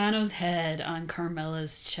was Keanu's head on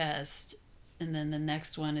Carmela's chest, and then the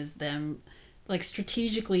next one is them like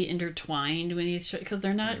strategically intertwined when he's because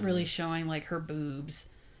they're not really showing like her boobs.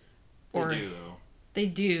 Or they do though. They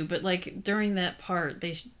do, but like during that part,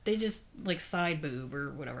 they just like side boob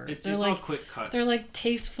or whatever. It's like, all quick cuts. They're like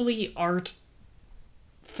tastefully art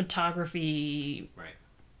photography, right?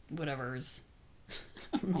 Whatever's.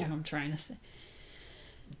 I don't know what I'm trying to say.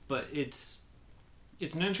 But it's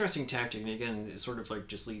an interesting tactic, and again, it sort of like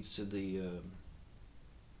just leads to the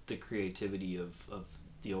creativity of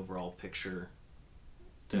the overall picture.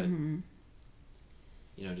 That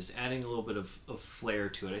just adding a little bit of flair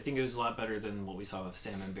to it. I think it was a lot better than what we saw with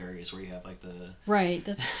Sam and Barry's, where you have like the right.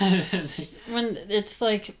 That's when it's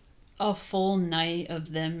like a full night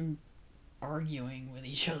of them arguing with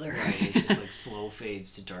each other. Right, it's just like slow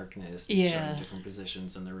fades to darkness and showing different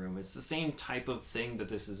positions in the room. It's the same type of thing, but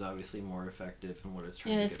this is obviously more effective in what it's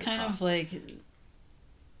trying to get across. Yeah, it's kind of like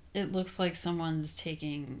it looks like someone's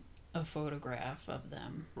taking a photograph of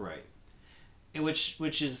them. Right. And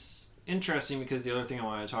which is interesting because the other thing I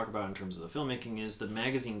want to talk about in terms of the filmmaking is the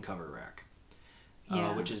magazine cover rack.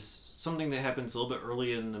 Which is something that happens a little bit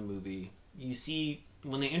early in the movie. You see,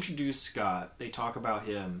 when they introduce Scott, they talk about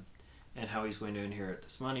him and how he's going to inherit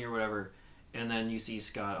this money or whatever, and then you see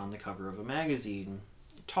Scott on the cover of a magazine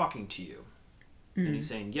talking to you. And he's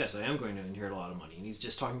saying, yes, I am going to inherit a lot of money. And he's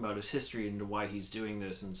just talking about his history and why he's doing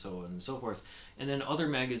this and so on and so forth. And then other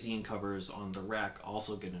magazine covers on the rack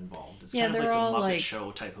also get involved. It's kind of like a Muppet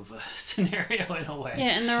Show type of a scenario in a way.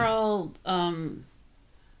 Yeah, and they're all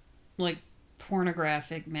like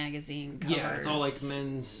pornographic magazine covers. Yeah, it's all like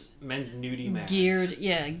men's nudie mags.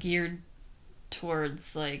 Geared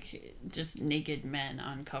towards like just naked men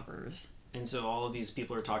on covers. And so all of these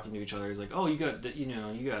people are talking to each other. It's like, oh, you got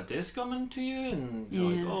this coming to you, and you're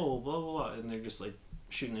like, oh, blah blah blah, and they're just like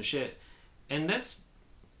shooting the shit. And that's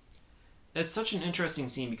such an interesting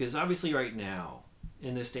scene because obviously right now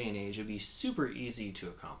in this day and age it'd be super easy to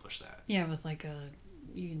accomplish that. Yeah, with like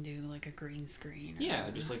you can do like a green screen.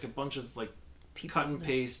 Just like a bunch of like cut and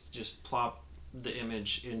paste, just plop the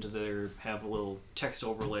image into there, have a little text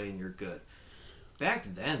overlay, and you're good. Back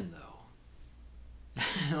then,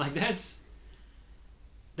 though, like that's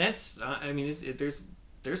I mean,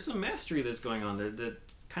 there's some mastery that's going on there that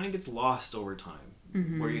kind of gets lost over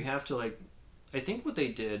time, where you have to like, I think what they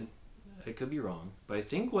did, I could be wrong, but I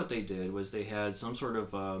think what they did was they had some sort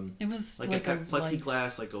of it was like a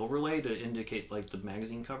plexiglass like overlay to indicate like the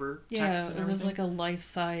magazine cover text and everything. It was like a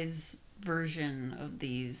life-size version of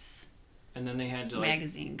these, and then they had to,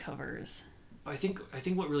 magazine covers. I think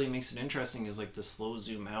what really makes it interesting is like the slow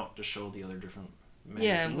zoom out to show the other different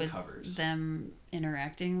magazine covers. Them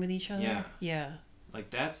interacting with each other. Yeah.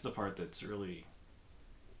 Like that's the part that's really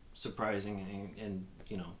surprising and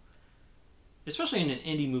especially in an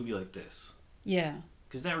indie movie like this. Yeah.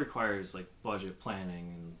 Because that requires like budget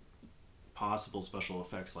planning and possible special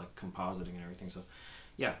effects like compositing and everything. So,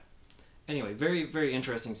 yeah. Anyway, very, very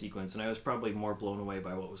interesting sequence, and I was probably more blown away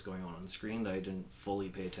by what was going on the screen that I didn't fully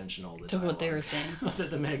pay attention all the time. To what they were saying.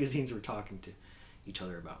 That the magazines were talking to each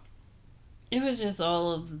other about. It was just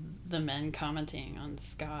all of the men commenting on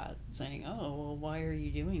Scott, saying, oh, well, why are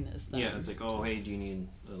you doing this then? Yeah, it's like, oh, hey, do you need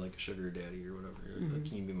like a sugar daddy or whatever?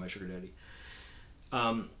 Can you be my sugar daddy?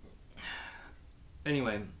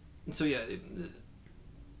 Anyway, so yeah,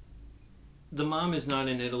 the mom is not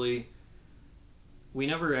in Italy. We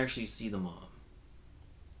never actually see the mom.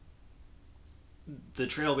 The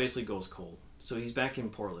trail basically goes cold. So he's back in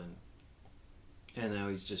Portland. And now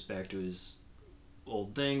he's just back to his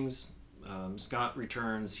old things. Scott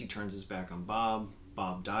returns. He turns his back on Bob.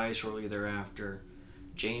 Bob dies shortly thereafter.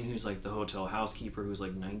 Jane, who's like the hotel housekeeper, who's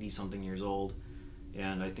like 90-something years old.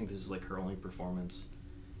 And I think this is like her only performance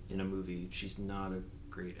in a movie. She's not a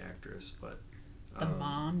great actress, but... The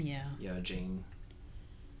mom, yeah. Yeah, Jane...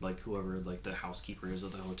 like whoever like the housekeeper is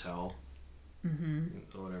at the hotel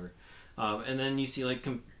or whatever, and then you see like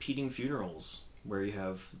competing funerals where you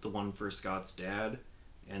have the one for Scott's dad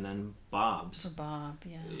and then Bob's for Bob,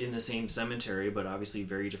 yeah, in the same cemetery, but obviously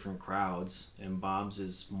very different crowds, and Bob's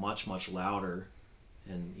is much louder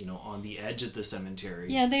and on the edge of the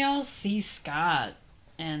cemetery. Yeah, they all see Scott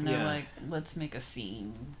and they're like, let's make a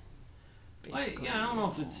scene. basically. I don't know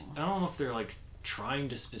if I don't know if they're like trying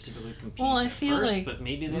to specifically compete I feel first, like but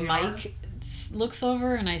maybe they Mike looks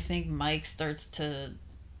over, and I think Mike starts to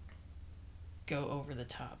go over the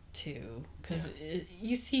top too, because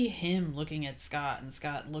you see him looking at Scott and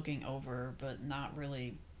Scott looking over but not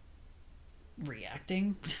really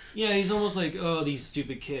reacting. Yeah, he's almost like, oh, these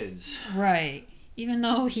stupid kids. Right. Even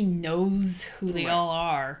though he knows who they all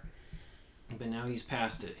are. But now he's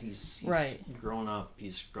past it. He's grown up.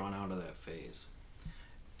 He's grown out of that phase.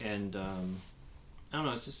 And I don't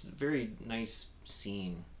know, it's just a very nice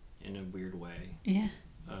scene in a weird way. Yeah.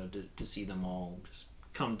 To see them all just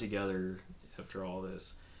come together after all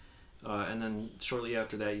this. And then shortly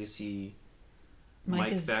after that, you see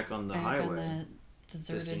Mike back on the highway. On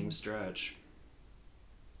the same stretch.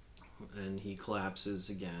 And he collapses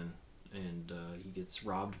again. And he gets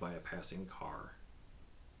robbed by a passing car.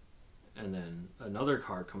 And then another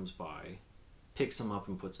car comes by, picks him up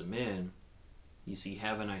and puts him in. You see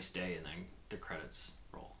 "Have a nice day," and then the credits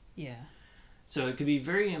roll. Yeah. So it could be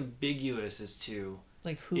very ambiguous as to,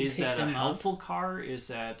 like, who is picked that a him helpful car? Is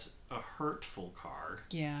that a hurtful car?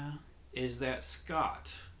 Yeah. Is that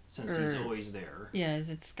Scott, since he's always there? Yeah, is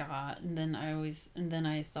it Scott? And then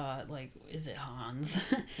I thought, like, is it Hans?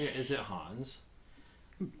 Yeah, is it Hans?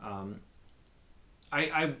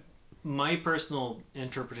 My personal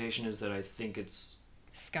interpretation is that I think it's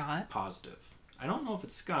Scott. Positive. I don't know if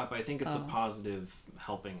it's Scott, but I think it's a positive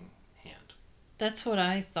helping hand. That's what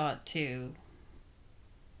I thought too.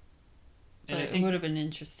 But I think it would have been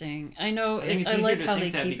interesting. I know. I think it's easier to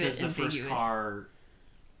think that because the first car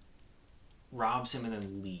robs him and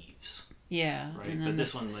then leaves. Yeah. Right. But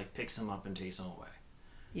this one like picks him up and takes him away.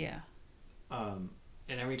 Yeah. And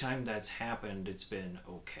every time that's happened, it's been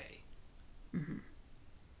okay. Mm-hmm.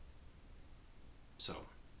 So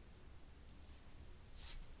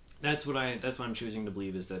that's what I'm choosing to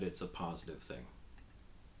believe, is that it's a positive thing.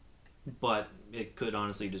 But it could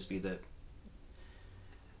honestly just be that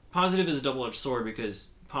positive is a double-edged sword,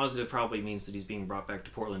 because positive probably means that he's being brought back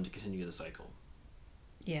to Portland to continue the cycle.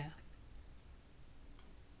 Yeah.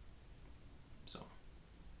 So,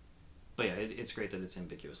 but yeah, it's great that it's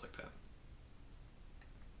ambiguous like that.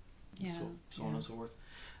 Yeah. So on and so forth.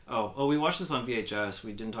 Oh, we watched this on VHS.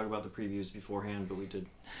 We didn't talk about the previews beforehand, but we did.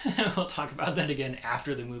 We'll talk about that again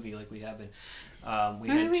after the movie, like we have been. We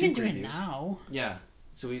had two previews. Do it now. Yeah.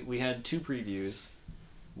 So we had two previews.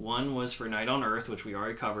 One was for Night on Earth, which we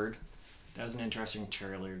already covered. That was an interesting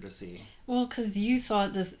trailer to see. Well, because you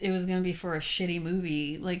thought it was going to be for a shitty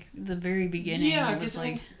movie, like the very beginning. Yeah,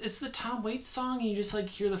 because it's the Tom Waits song, and you just like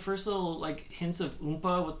hear the first little like hints of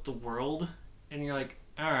Oompa with the world, and you're like,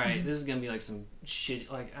 all right, this is gonna be like some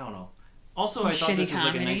shit. Like, I don't know. Also, I thought this was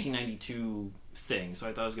like a 1992 thing, so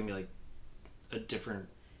I thought it was gonna be like a different.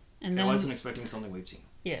 And then, I wasn't expecting something we've seen.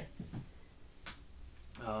 Yeah.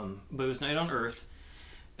 But it was Night on Earth,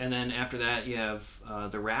 and then after that you have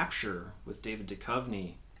The Rapture with David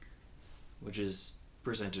Duchovny, which is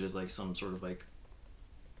presented as like some sort of like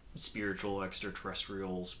spiritual,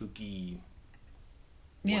 extraterrestrial, spooky.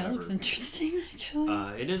 Yeah, it looks interesting,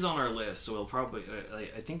 actually. It is on our list, so we'll probably.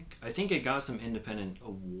 I think it got some independent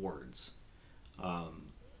awards. I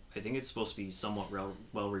think it's supposed to be somewhat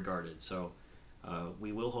well regarded, so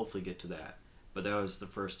we will hopefully get to that. But that was the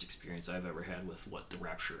first experience I've ever had with what The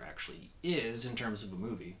Rapture actually is in terms of a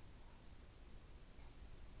movie.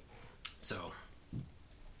 So,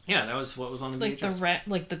 yeah, that was what was on the VHS.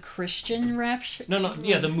 Like the Christian Rapture. No,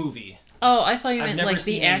 yeah, the movie. Oh, I thought you meant like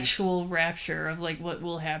the actual rapture of like what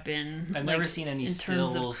will happen. I've never seen any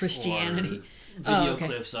stills in terms of Christianity. Or video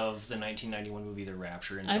clips of the 1991 movie The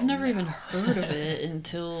Rapture. I've never even heard of it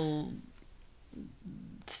until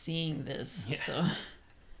seeing this. Yeah. So,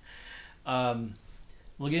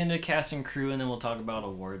 we'll get into cast and crew, and then we'll talk about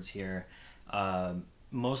awards here.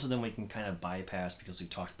 Most of them we can kind of bypass because we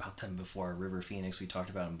talked about them before. River Phoenix we talked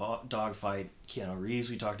about in Dogfight. Keanu Reeves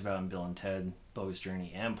we talked about in Bill and Ted, Bogus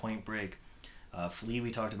Journey, and Point Break. Flea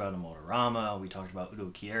we talked about in Motorama. We talked about Udo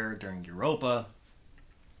Kier during Europa.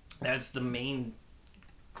 That's the main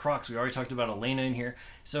crux. We already talked about Elena in here.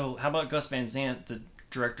 So how about Gus Van Sant, the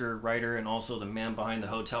director, writer, and also the man behind the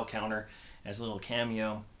hotel counter, as a little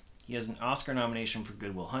cameo. He has an Oscar nomination for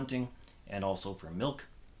Good Will Hunting and also for Milk.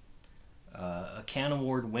 A Cannes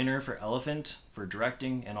Award winner for Elephant for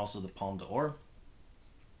directing, and also the Palme d'Or.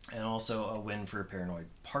 And also a win for Paranoid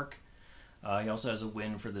Park. He also has a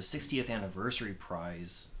win for the 60th anniversary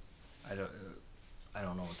prize. I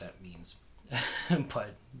don't know what that means,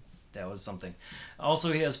 but that was something.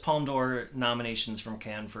 Also, he has Palme d'Or nominations from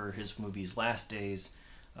Cannes for his movies Last Days,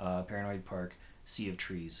 Paranoid Park, Sea of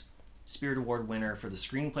Trees, Spirit Award winner for the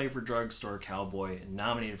screenplay for Drugstore Cowboy,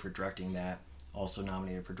 nominated for directing that. Also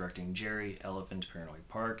nominated for directing Jerry, Elephant, Paranoid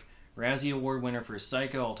Park. Razzie Award winner for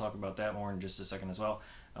Psycho. I'll talk about that more in just a second as well.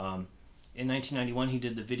 In 1991, he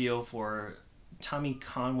did the video for Tommy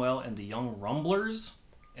Conwell and the Young Rumblers,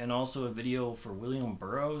 and also a video for William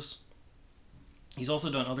Burroughs. He's also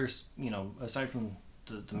done others, aside from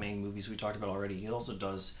the main movies we talked about already, he also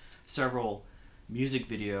does several music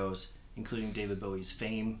videos, including David Bowie's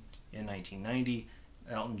Fame in 1990,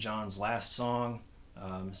 Elton John's Last Song,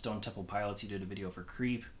 Stone Temple Pilots, he did a video for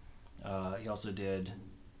Creep. He also did,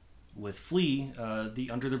 with Flea, the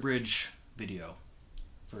Under the Bridge video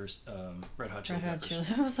for Red Hot Chili Peppers.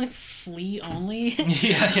 I was like, Flea only?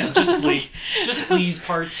 yeah, just Flea. Just Flea's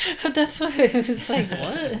parts. That's what it was like,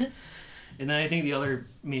 what? And then I think the other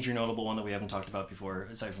major notable one that we haven't talked about before,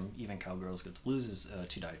 aside from Even Cowgirls Get the Blues, is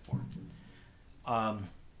To Die For. I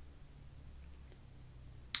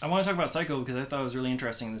want to talk about Psycho because I thought it was really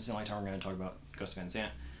interesting. This is the only time we're going to talk about Gus Van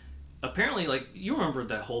Sant. Apparently, you remember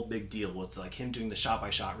that whole big deal with him doing the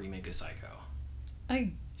shot-by-shot remake of Psycho.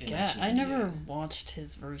 I never watched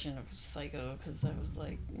his version of Psycho because I was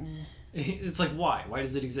like, eh. It's like, why? Why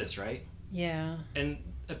does it exist, right? Yeah. And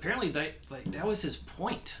apparently that was his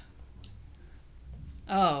point.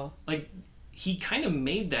 Oh. He kind of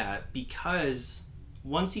made that because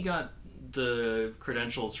once he got the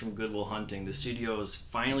credentials from Good Will Hunting, the studios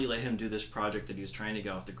finally let him do this project that he was trying to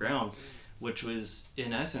get off the ground, which was,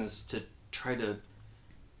 in essence, to try to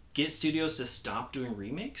get studios to stop doing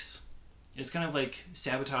remakes. It's kind of like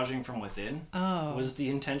sabotaging from within. Oh. Was the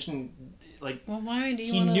intention, well, why do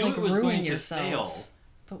you he want knew to, it was ruin going yourself? To fail.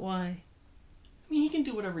 But why? I mean, he can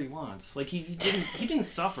do whatever he wants. He didn't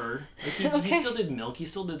suffer. He still did Milk. He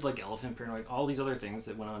still did Elephant, Paranoid, all these other things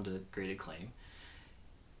that went on to great acclaim.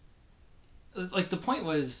 The point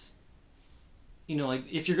was,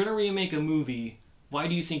 if you're gonna remake a movie, why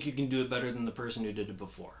do you think you can do it better than the person who did it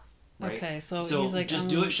before? Right? Okay, so he's like, just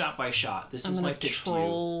do it shot by shot. This is my pitch to you.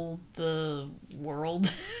 Troll the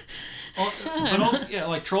world. But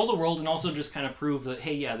also, troll the world and also just kind of prove that,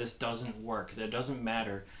 hey, yeah, this doesn't work. That doesn't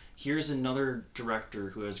matter. Here's another director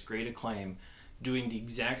who has great acclaim doing the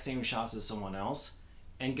exact same shots as someone else,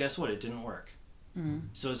 and guess what? It didn't work. Mm.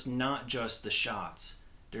 So it's not just the shots.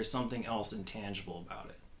 There's something else intangible about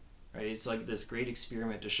it, right? It's like this great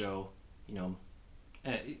experiment to show,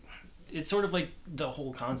 it's sort of like the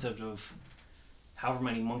whole concept of however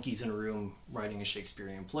many monkeys in a room writing a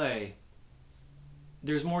Shakespearean play.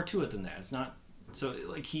 There's more to it than that. It's not so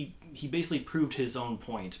he basically proved his own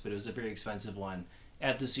point, but it was a very expensive one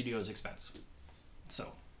at the studio's expense.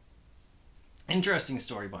 So interesting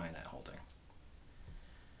story behind that whole thing.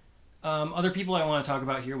 Other people I want to talk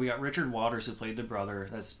about here, we got Richard Waters, who played the brother.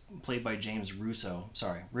 That's played by James Russo.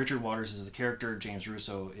 Sorry, Richard Waters is the character. James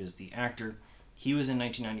Russo is the actor. He was in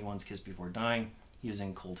 1991's Kiss Before Dying. He was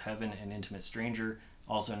in Cold Heaven and Intimate Stranger.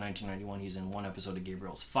 Also in 1991, he's in one episode of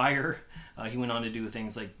Gabriel's Fire. He went on to do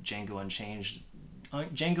things like Django Unchained,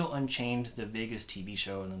 the Vegas TV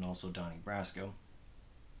show, and then also Donnie Brasco.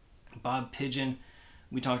 Bob Pigeon,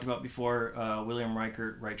 we talked about before. William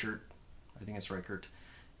Reichert, I think it's Reichert.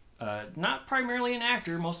 Not primarily an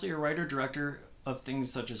actor, mostly a writer-director of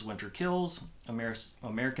things such as Winter Kills,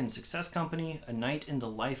 American Success Company, A Night in the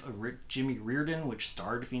Life of Jimmy Reardon, which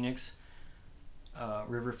starred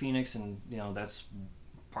River Phoenix, and that's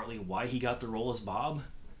partly why he got the role as Bob,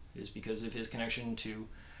 is because of his connection to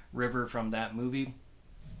River from that movie.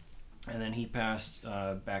 And then he passed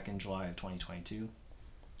back in July of 2022.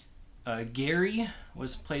 Gary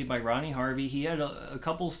was played by Rodney Harvey. He had a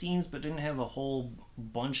couple scenes, but didn't have a whole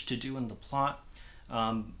bunch to do in the plot.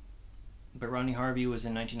 But Rodney Harvey was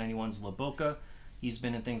in 1991's La Boca. He's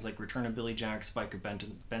been in things like Return of Billy Jack, Spike of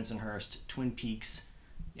Bensonhurst, Twin Peaks,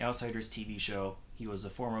 The Outsiders TV show. He was a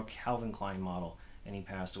former Calvin Klein model, and he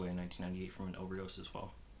passed away in 1998 from an overdose as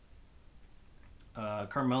well.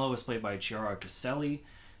 Carmela was played by Chiara Caselli.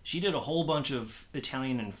 She did a whole bunch of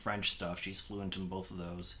Italian and French stuff. She's fluent in both of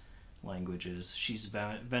those languages. She's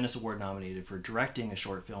Venice Award nominated for directing a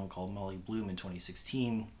short film called Molly Bloom in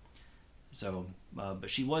 2016. So, but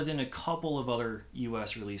she was in a couple of other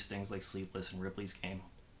U.S. released things like Sleepless and Ripley's Game.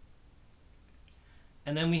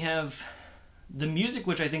 And then we have the music,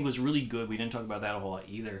 which I think was really good. We didn't talk about that a whole lot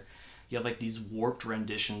either. You have these warped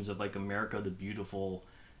renditions of America the Beautiful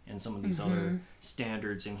and some of these other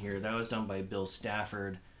standards in here. That was done by Bill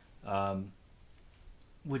Stafford,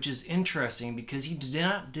 which is interesting because he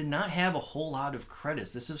did not have a whole lot of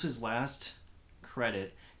credits. This was his last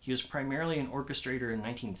credit. He was primarily an orchestrator in the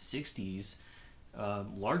 1960s,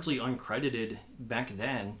 largely uncredited back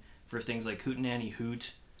then for things like Hootenanny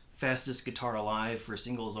Hoot, Fastest Guitar Alive for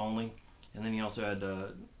singles only. And then he also had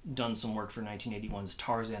done some work for 1981's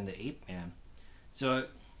Tarzan the Ape Man. So,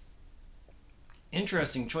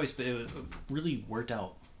 interesting choice, but it really worked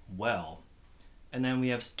out well. And then we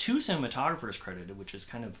have 2 cinematographers credited, which is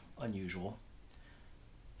kind of unusual.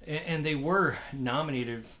 And they were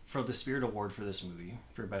nominated for the Spirit Award for this movie,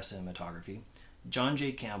 for Best Cinematography. John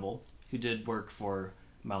J. Campbell, who did work for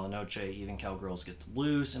Malinoche, Even Cowgirls Get the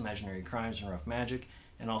Blues, Imaginary Crimes, and Rough Magic.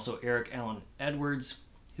 And also Eric Allen Edwards,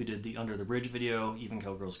 who did the Under the Bridge video, Even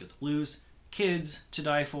Cowgirls Get the Blues, Kids, To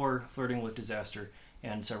Die For, Flirting with Disaster,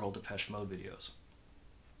 and several Depeche Mode videos.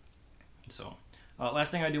 So,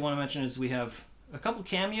 last thing I do want to mention is we have a couple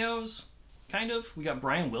cameos. Kind of. We got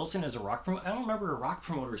Brian Wilson as a rock promoter. I don't remember a rock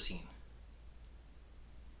promoter scene.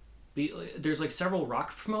 There's like several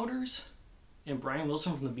rock promoters, and Brian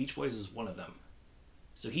Wilson from the Beach Boys is one of them.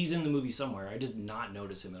 So he's in the movie somewhere. I did not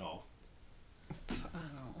notice him at all.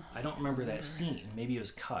 I don't remember that scene. Maybe it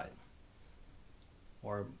was cut.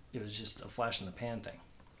 Or it was just a flash in the pan thing.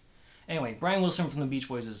 Anyway, Brian Wilson from the Beach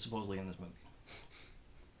Boys is supposedly in this movie.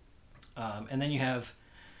 And then you have...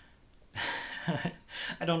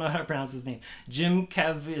 I don't know how to pronounce his name. Jim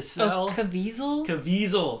Caviezel. Oh, Caviezel?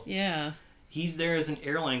 Caviezel. Yeah. He's there as an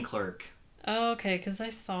airline clerk. Oh, okay, because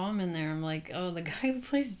I saw him in there. I'm like, oh, the guy who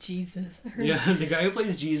plays Jesus. Yeah, the guy who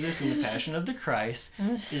plays Jesus in The Passion of the Christ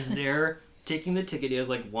is there taking the ticket. He has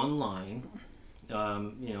like one line,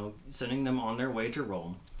 sending them on their way to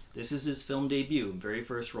Rome. This is his film debut, very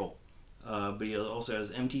first role. But he also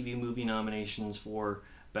has MTV Movie nominations for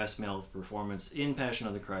Best Male Performance in Passion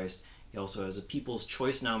of the Christ. He also has a People's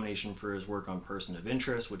Choice nomination for his work on Person of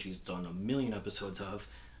Interest, which he's done a million episodes of.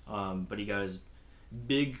 But he got his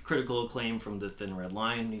big critical acclaim from The Thin Red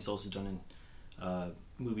Line. He's also done in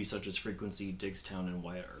movies such as Frequency, Digstown, and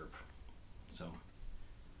Wyatt Earp. So,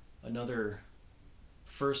 another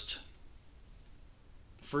first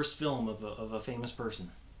film of a famous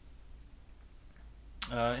person.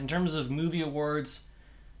 In terms of movie awards,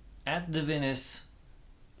 at the Venice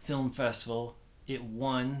Film Festival, it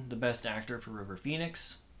won the Best Actor for River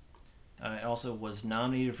Phoenix. It also was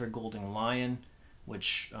nominated for Golden Lion,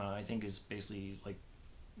 which I think is basically like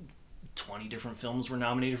 20 different films were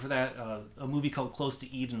nominated for that. A movie called Close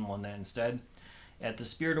to Eden won that instead. At the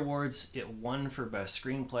Spirit Awards, it won for Best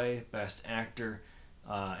Screenplay, Best Actor,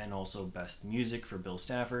 and also Best Music for Bill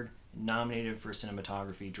Stafford. Nominated for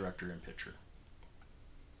Cinematography, Director, and Picture.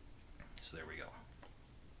 So there we go.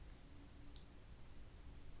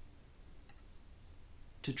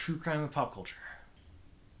 To true crime and pop culture.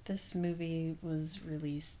 This movie was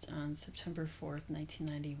released on September 4th,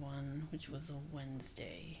 1991, which was a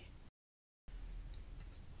Wednesday.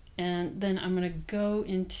 And then I'm going to go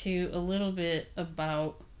into a little bit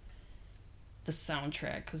about the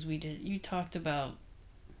soundtrack, because you talked about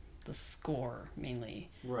the score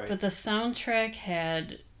mainly. Right. But the soundtrack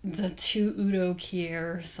had the 2 Udo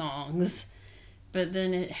Kier songs, but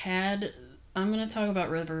then it had... I'm going to talk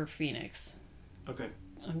about River Phoenix. Okay.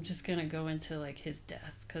 I'm just gonna go into like his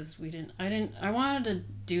death because I wanted to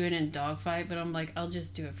do it in Dogfight, but I'm like, I'll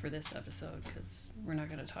just do it for this episode because we're not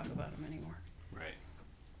gonna talk about him anymore. Right.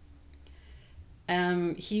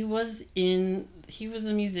 He was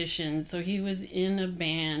a musician, so he was in a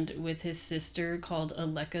band with his sister called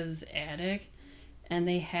Aleka's Attic, and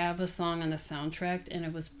they have a song on the soundtrack, and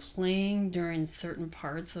it was playing during certain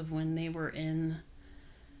parts of when they were in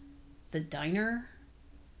the diner.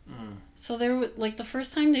 So there was like the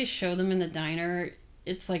first time they show them in the diner,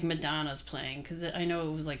 it's like Madonna's playing because I know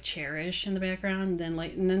it was like Cherish in the background. And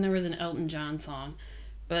then there was an Elton John song,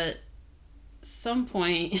 but some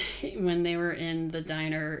point when they were in the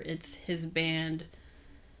diner, it's his band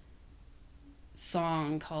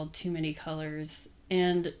song called Too Many Colors,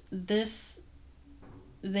 and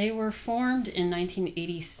they were formed in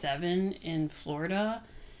 1987 in Florida,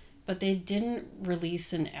 but they didn't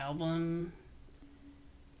release an album.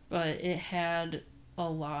 But it had a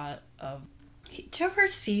lot of... Did you ever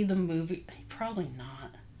see the movie? Probably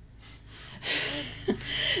not. Did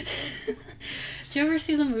you ever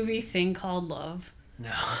see the movie Thing Called Love?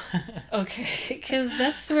 No. Okay, because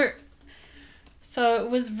that's where... So it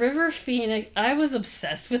was River Phoenix. I was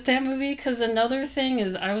obsessed with that movie because another thing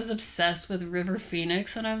is I was obsessed with River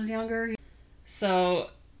Phoenix when I was younger. So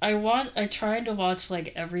I tried to watch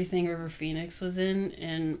like everything River Phoenix was in,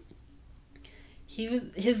 and...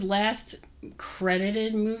 his last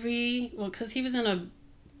credited movie, well, because he was in a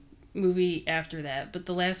movie after that, but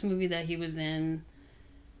the last movie that he was in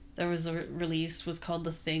that was released was called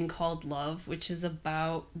The Thing Called Love, which is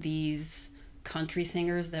about these country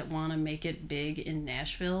singers that want to make it big in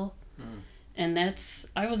Nashville. And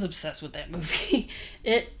I was obsessed with that movie.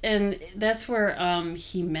 And that's where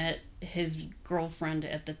he met his girlfriend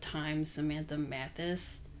at the time, Samantha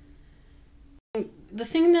Mathis. The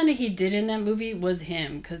thing that he did in that movie was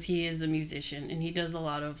him, because he is a musician and he does a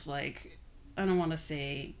lot of, like, I don't want to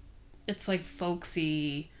say, it's like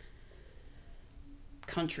folksy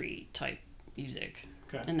country type music.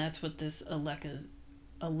 Okay. And that's what this Aleka's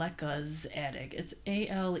Attic. It's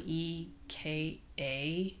Aleka.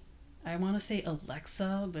 I want to say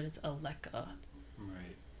Alexa, but it's Aleka.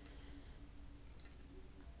 Right.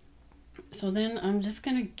 So then I'm just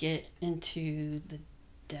going to get into the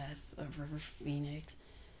death of River Phoenix.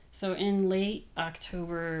 So in late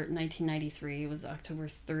October 1993, it was October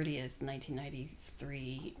 30th,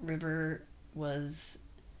 1993, River was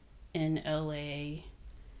in LA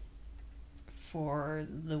for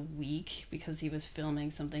the week because he was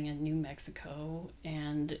filming something in New Mexico,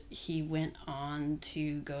 and he went on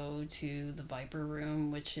to go to the Viper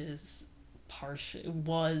Room, which was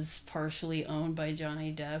partially owned by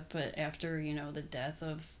Johnny Depp, but after, the death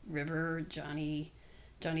of River, Johnny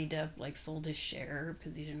Depp sold his share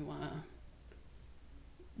because he didn't want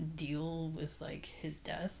to deal with his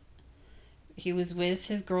death. He was with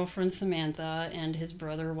his girlfriend Samantha and his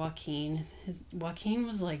brother Joaquin. Joaquin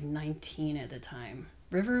was 19 at the time.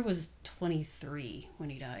 River was 23 when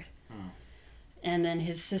he died. And then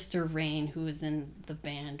his sister Rain, who was in the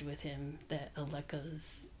band with him, that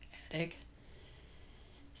Aleka's Attic.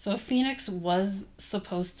 So Phoenix was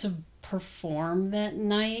supposed to perform that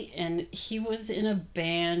night, and he was in a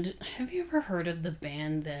band. Have you ever heard of the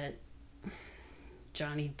band that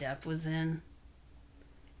Johnny Depp was in?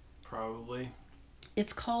 Probably.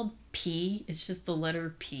 It's called P. It's just the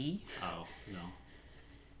letter P. Oh, no.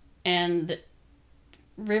 And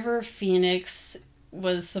River Phoenix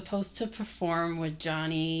was supposed to perform with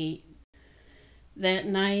Johnny that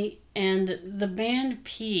night, and the band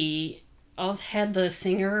P also had the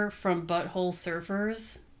singer from Butthole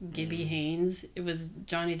Surfers, Gibby Haynes. It was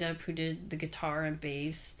Johnny Depp who did the guitar and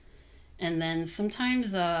bass, and then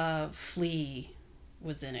sometimes Flea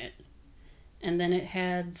was in it. And then it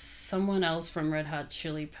had someone else from Red Hot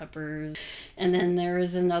Chili Peppers. And then there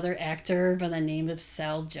was another actor by the name of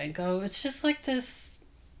Sal Jenko. It's just this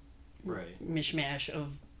mishmash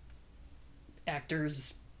of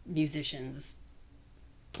actors, musicians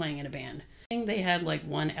playing in a band. I think they had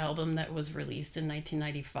one album that was released in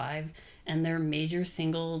 1995. And their major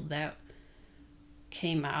single that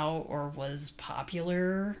came out or was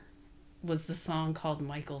popular was the song called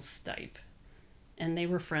Michael Stipe. And they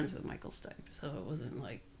were friends with Michael Stipe, so it wasn't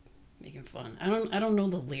making fun. I don't know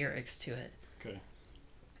the lyrics to it. Okay.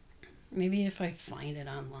 Maybe if I find it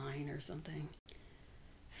online or something.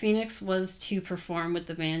 Phoenix was to perform with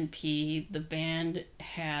the band P. The band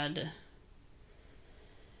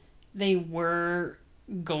they were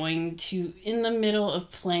going to, in the middle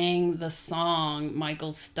of playing the song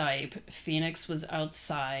Michael Stipe, Phoenix was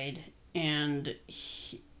outside, and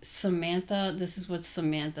Samantha, this is what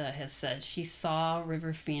Samantha has said. She saw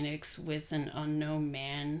River Phoenix with an unknown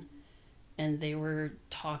man, and they were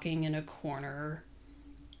talking in a corner,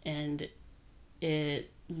 and it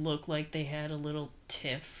looked like they had a little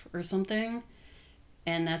tiff or something.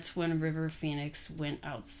 And that's when River Phoenix went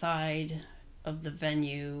outside of the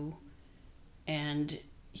venue, and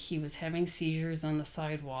he was having seizures on the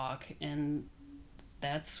sidewalk, and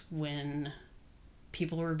that's when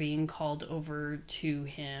people were being called over to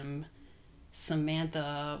him.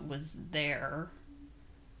 Samantha was there.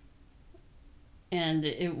 And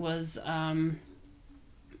it was,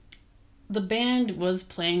 the band was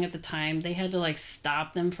playing at the time. They had to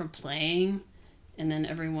stop them from playing. And then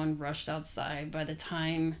everyone rushed outside. By the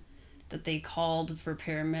time that they called for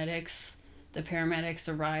paramedics, the paramedics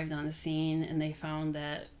arrived on the scene and they found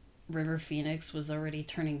that River Phoenix was already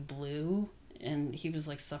turning blue. And he was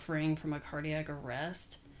suffering from a cardiac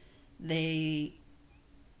arrest. They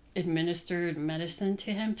administered medicine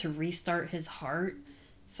to him to restart his heart.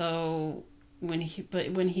 So when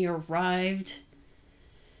he arrived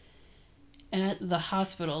at the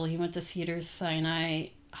hospital, he went to Cedars-Sinai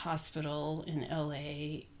Hospital in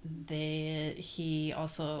LA.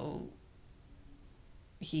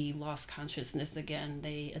 He lost consciousness again.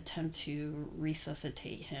 They attempt to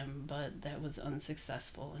resuscitate him, but that was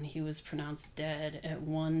unsuccessful, and he was pronounced dead at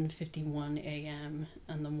 1:51 a.m.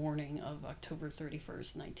 on the morning of October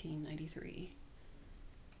 31st, 1993.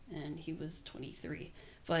 And he was 23.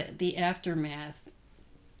 But the aftermath,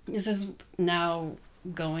 this is now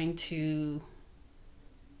going to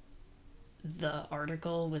the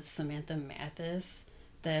article with Samantha Mathis,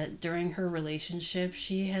 that during her relationship,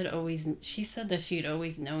 she said that she had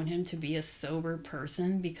always known him to be a sober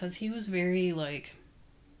person because he was very, like,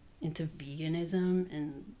 into veganism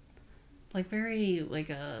and, like, very, like,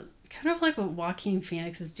 a kind of like what Joaquin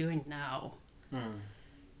Phoenix is doing now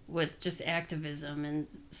with just activism and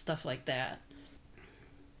stuff like that.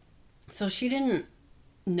 So she didn't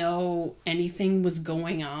know anything was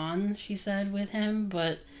going on, she said, with him,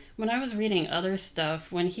 but when I was reading other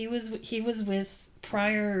stuff, when he was with,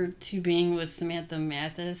 prior to being with Samantha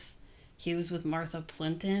Mathis, he was with Martha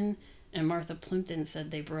Plimpton, and Martha Plimpton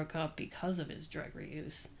said they broke up because of his drug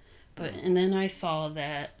reuse. But and then I saw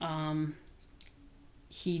that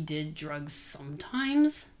he did drugs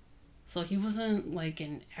sometimes, so he wasn't like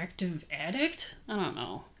an active addict. I don't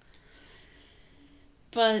know.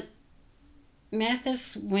 But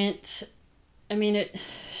Mathis went,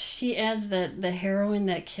 she adds that the heroin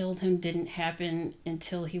that killed him didn't happen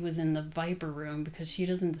until he was in the Viper Room because she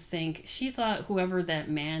thought whoever that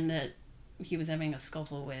man that he was having a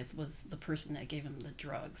scuffle with was the person that gave him the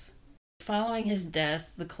drugs. Following his death,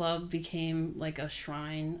 the club became like a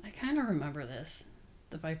shrine. I kind of remember this.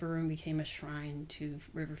 The Viper Room became a shrine to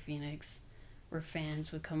River Phoenix where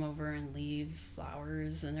fans would come over and leave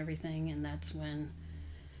flowers and everything, and that's when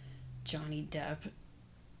Johnny Depp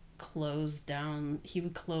closed down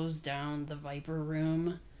the Viper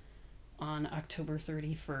Room on October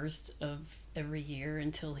 31st of every year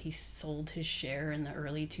until he sold his share in the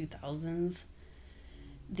early 2000s.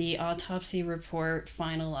 The autopsy report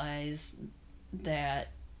finalized that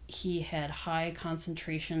he had high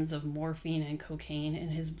concentrations of morphine and cocaine in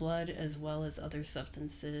his blood, as well as other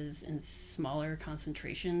substances in smaller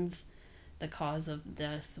concentrations. The cause of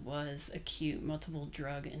death was acute multiple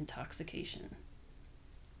drug intoxication.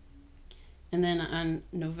 And then on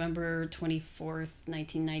November 24th,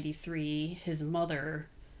 1993, his mother,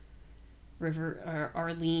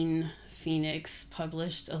 Arlene Phoenix,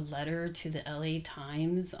 published a letter to the LA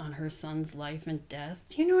Times on her son's life and death.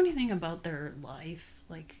 Do you know anything about their life?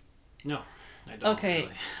 No, I don't. Okay.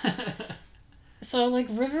 Really. So,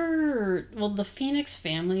 the Phoenix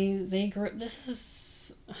family, they grew up,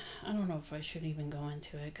 I don't know if I should even go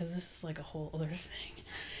into it because this is like a whole other thing.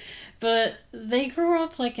 But they grew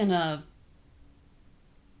up like in a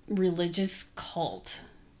religious cult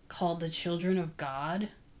called the Children of God.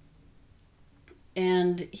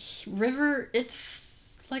 And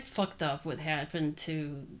it's like fucked up what happened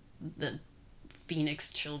to the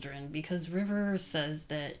Phoenix children because River says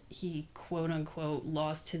that he quote unquote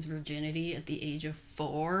lost his virginity at the age of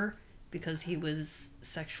 4 because he was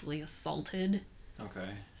sexually assaulted. Okay.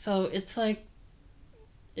 So it's like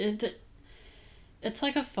it's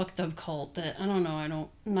like a fucked up cult that I don't know, I'm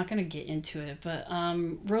not gonna get into it, but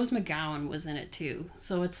Rose McGowan was in it too.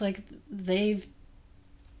 So it's like they've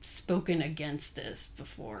spoken against this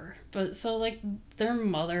before. But so like their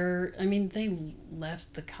mother, they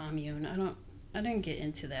left the commune. I didn't get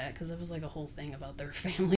into that because it was like a whole thing about their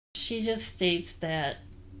family. She just states that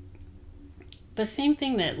the same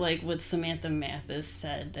thing that like what Samantha Mathis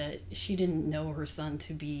said, that she didn't know her son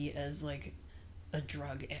to be as like a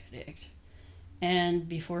drug addict. And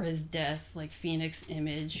before his death, like Phoenix's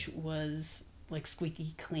image was like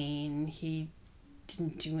squeaky clean. He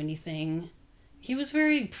didn't do anything. He was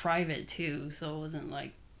very private too, so it wasn't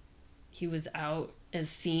like he was out as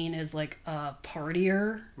seen as like a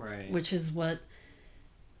partier, right? Which is what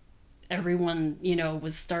everyone,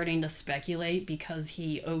 was starting to speculate because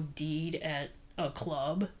he OD'd at a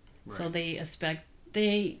club. Right. So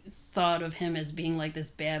they thought of him as being like this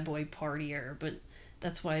bad boy partier, but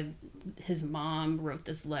that's why his mom wrote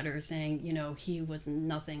this letter saying, he was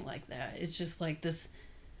nothing like that. It's just like this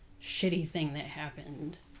shitty thing that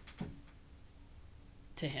happened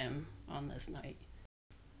to him on this night.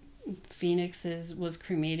 Phoenix was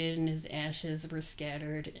cremated and his ashes were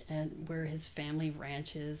scattered at where his family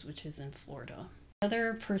ranch is, which is in Florida.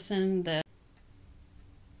 Another person that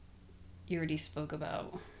you already spoke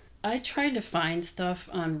about. I tried to find stuff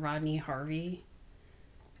on Rodney Harvey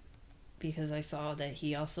because I saw that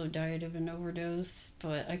he also died of an overdose,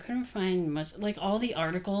 but I couldn't find much. Like all the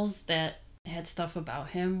articles that had stuff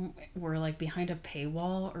about him were like behind a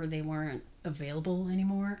paywall or they weren't available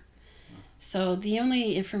anymore. So the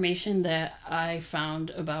only information that I found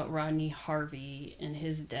about Rodney Harvey and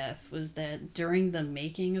his death was that during the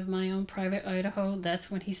making of My Own Private Idaho, that's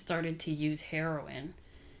when he started to use heroin.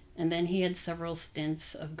 And then he had several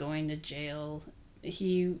stints of going to jail.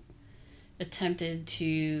 He attempted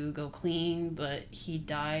to go clean, but he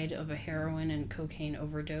died of a heroin and cocaine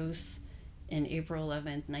overdose in April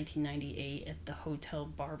 11th, 1998 at the Hotel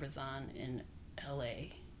Barbizon in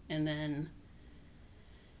LA. And then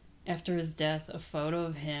After his death, a photo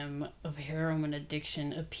of him of heroin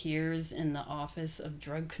addiction appears in the Office of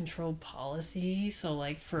Drug Control Policy. So,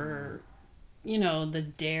 like, for, the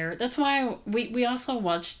DARE. That's why we also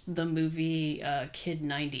watched the movie Kid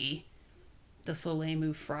 90, the Soleil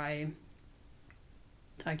Move Fry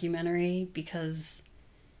documentary, because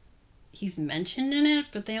he's mentioned in it,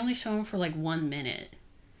 but they only show him for like 1 minute.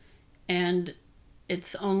 And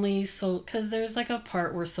it's only because there's like a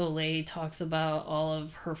part where Soleil talks about all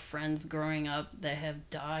of her friends growing up that have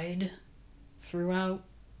died throughout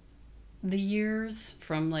the years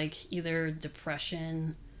from like either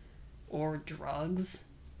depression or drugs,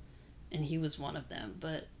 and he was one of them.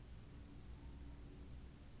 But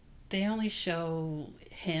they only show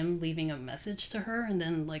him leaving a message to her, and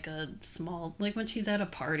then like a small, like when she's at a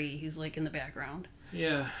party, he's like in the background.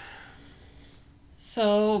 Yeah.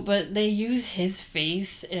 So, but they use his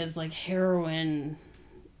face as like heroin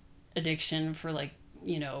addiction for like,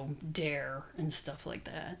 DARE and stuff like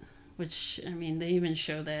that. Which, I mean, they even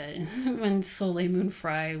show that when Soleil Moon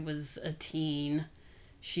Frye was a teen,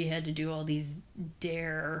 she had to do all these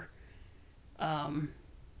DARE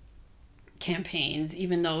campaigns,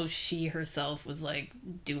 even though she herself was like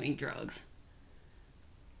doing drugs.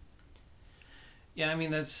 Yeah, I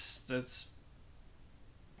mean, that's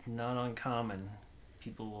not uncommon.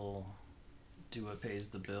 People will do what pays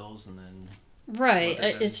the bills, and then right.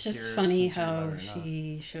 It's just funny how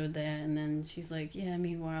she showed that, and then she's like, yeah,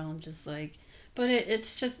 meanwhile I'm just like, but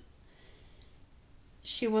it's just,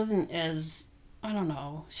 she wasn't as, I don't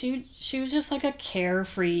know, she was just like a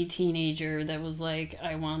carefree teenager that was like,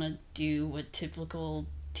 I want to do what typical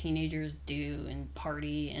teenagers do and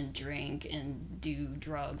party and drink and do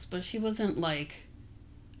drugs, but she wasn't like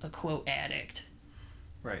a quote addict.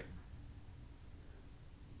 Right.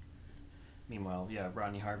 Meanwhile, yeah,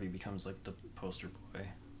 Rodney Harvey becomes like the poster boy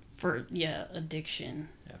for addiction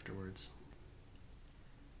afterwards.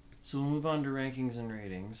 So we'll move on to rankings and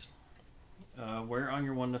ratings. Where on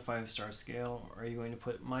your 1 to 5 star scale are you going to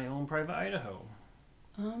put My Own Private Idaho?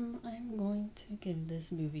 I'm going to give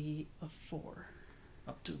this movie a 4.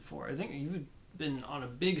 Up to 4. I think you've been on a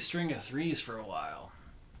big string of 3s for a while.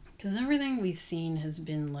 Because everything we've seen has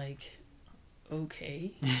been like,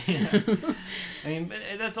 okay. Yeah. I mean, but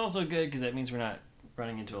that's also good because that means we're not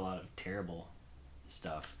running into a lot of terrible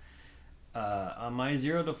stuff. On my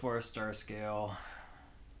 0 to 4 star scale,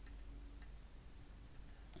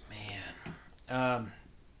 man,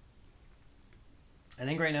 I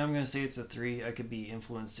think right now I'm going to say it's a 3. I could be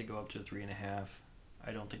influenced to go up to a 3.5.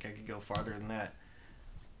 I don't think I could go farther than that.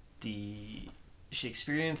 The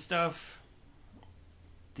Shakespearean stuff,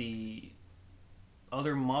 the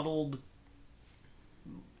other muddled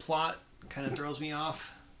plot kind of throws me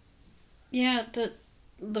off. Yeah,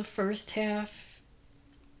 the first half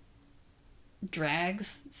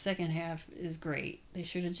drags, second half is great. They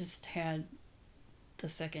should have just had the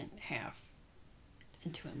second half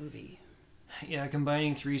into a movie. Yeah,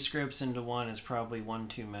 combining 3 scripts into one is probably one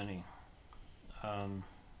too many.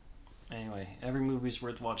 Anyway, every movie's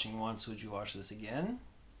worth watching once. Would you watch this again?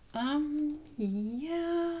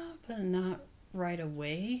 Yeah, but not right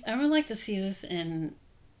away. I would like to see this in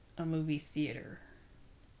a movie theater.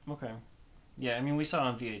 Okay. Yeah, I mean, we saw it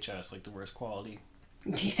on VHS, like the worst quality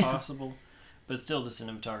possible, but still the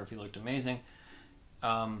cinematography looked amazing.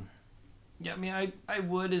 Yeah, I mean, I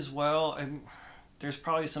would as well. There's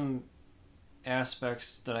probably some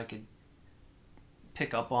aspects that I could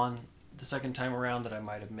pick up on the second time around that I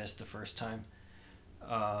might have missed the first time.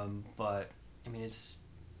 But I mean, it's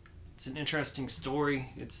an interesting story.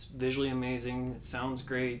 It's visually amazing. It sounds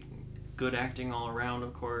great. Good acting all around,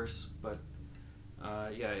 of course. But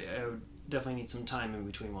yeah, I would definitely need some time in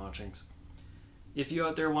between watchings. If you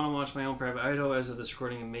out there want to watch My Own Private Idaho, as of this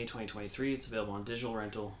recording in May 2023, it's available on digital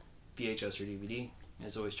rental, VHS or DVD.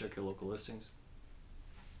 As always, check your local listings.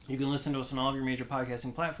 You can listen to us on all of your major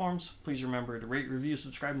podcasting platforms. Please remember to rate, review,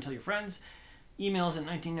 subscribe, and tell your friends. Email us at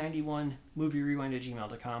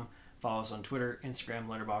 1991movierewind@gmail.com. Follow us on Twitter, Instagram,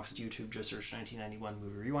 Letterboxd, YouTube. Just search 1991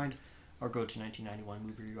 Movie Rewind, or go to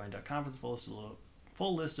 1991movierewind.com for the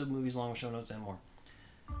full list of movies along with show notes and more.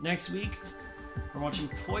 Next week, we're watching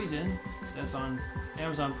Poison. That's on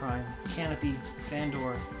Amazon Prime, Canopy,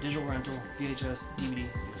 Fandor, digital rental, VHS, DVD.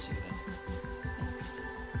 We'll see you then.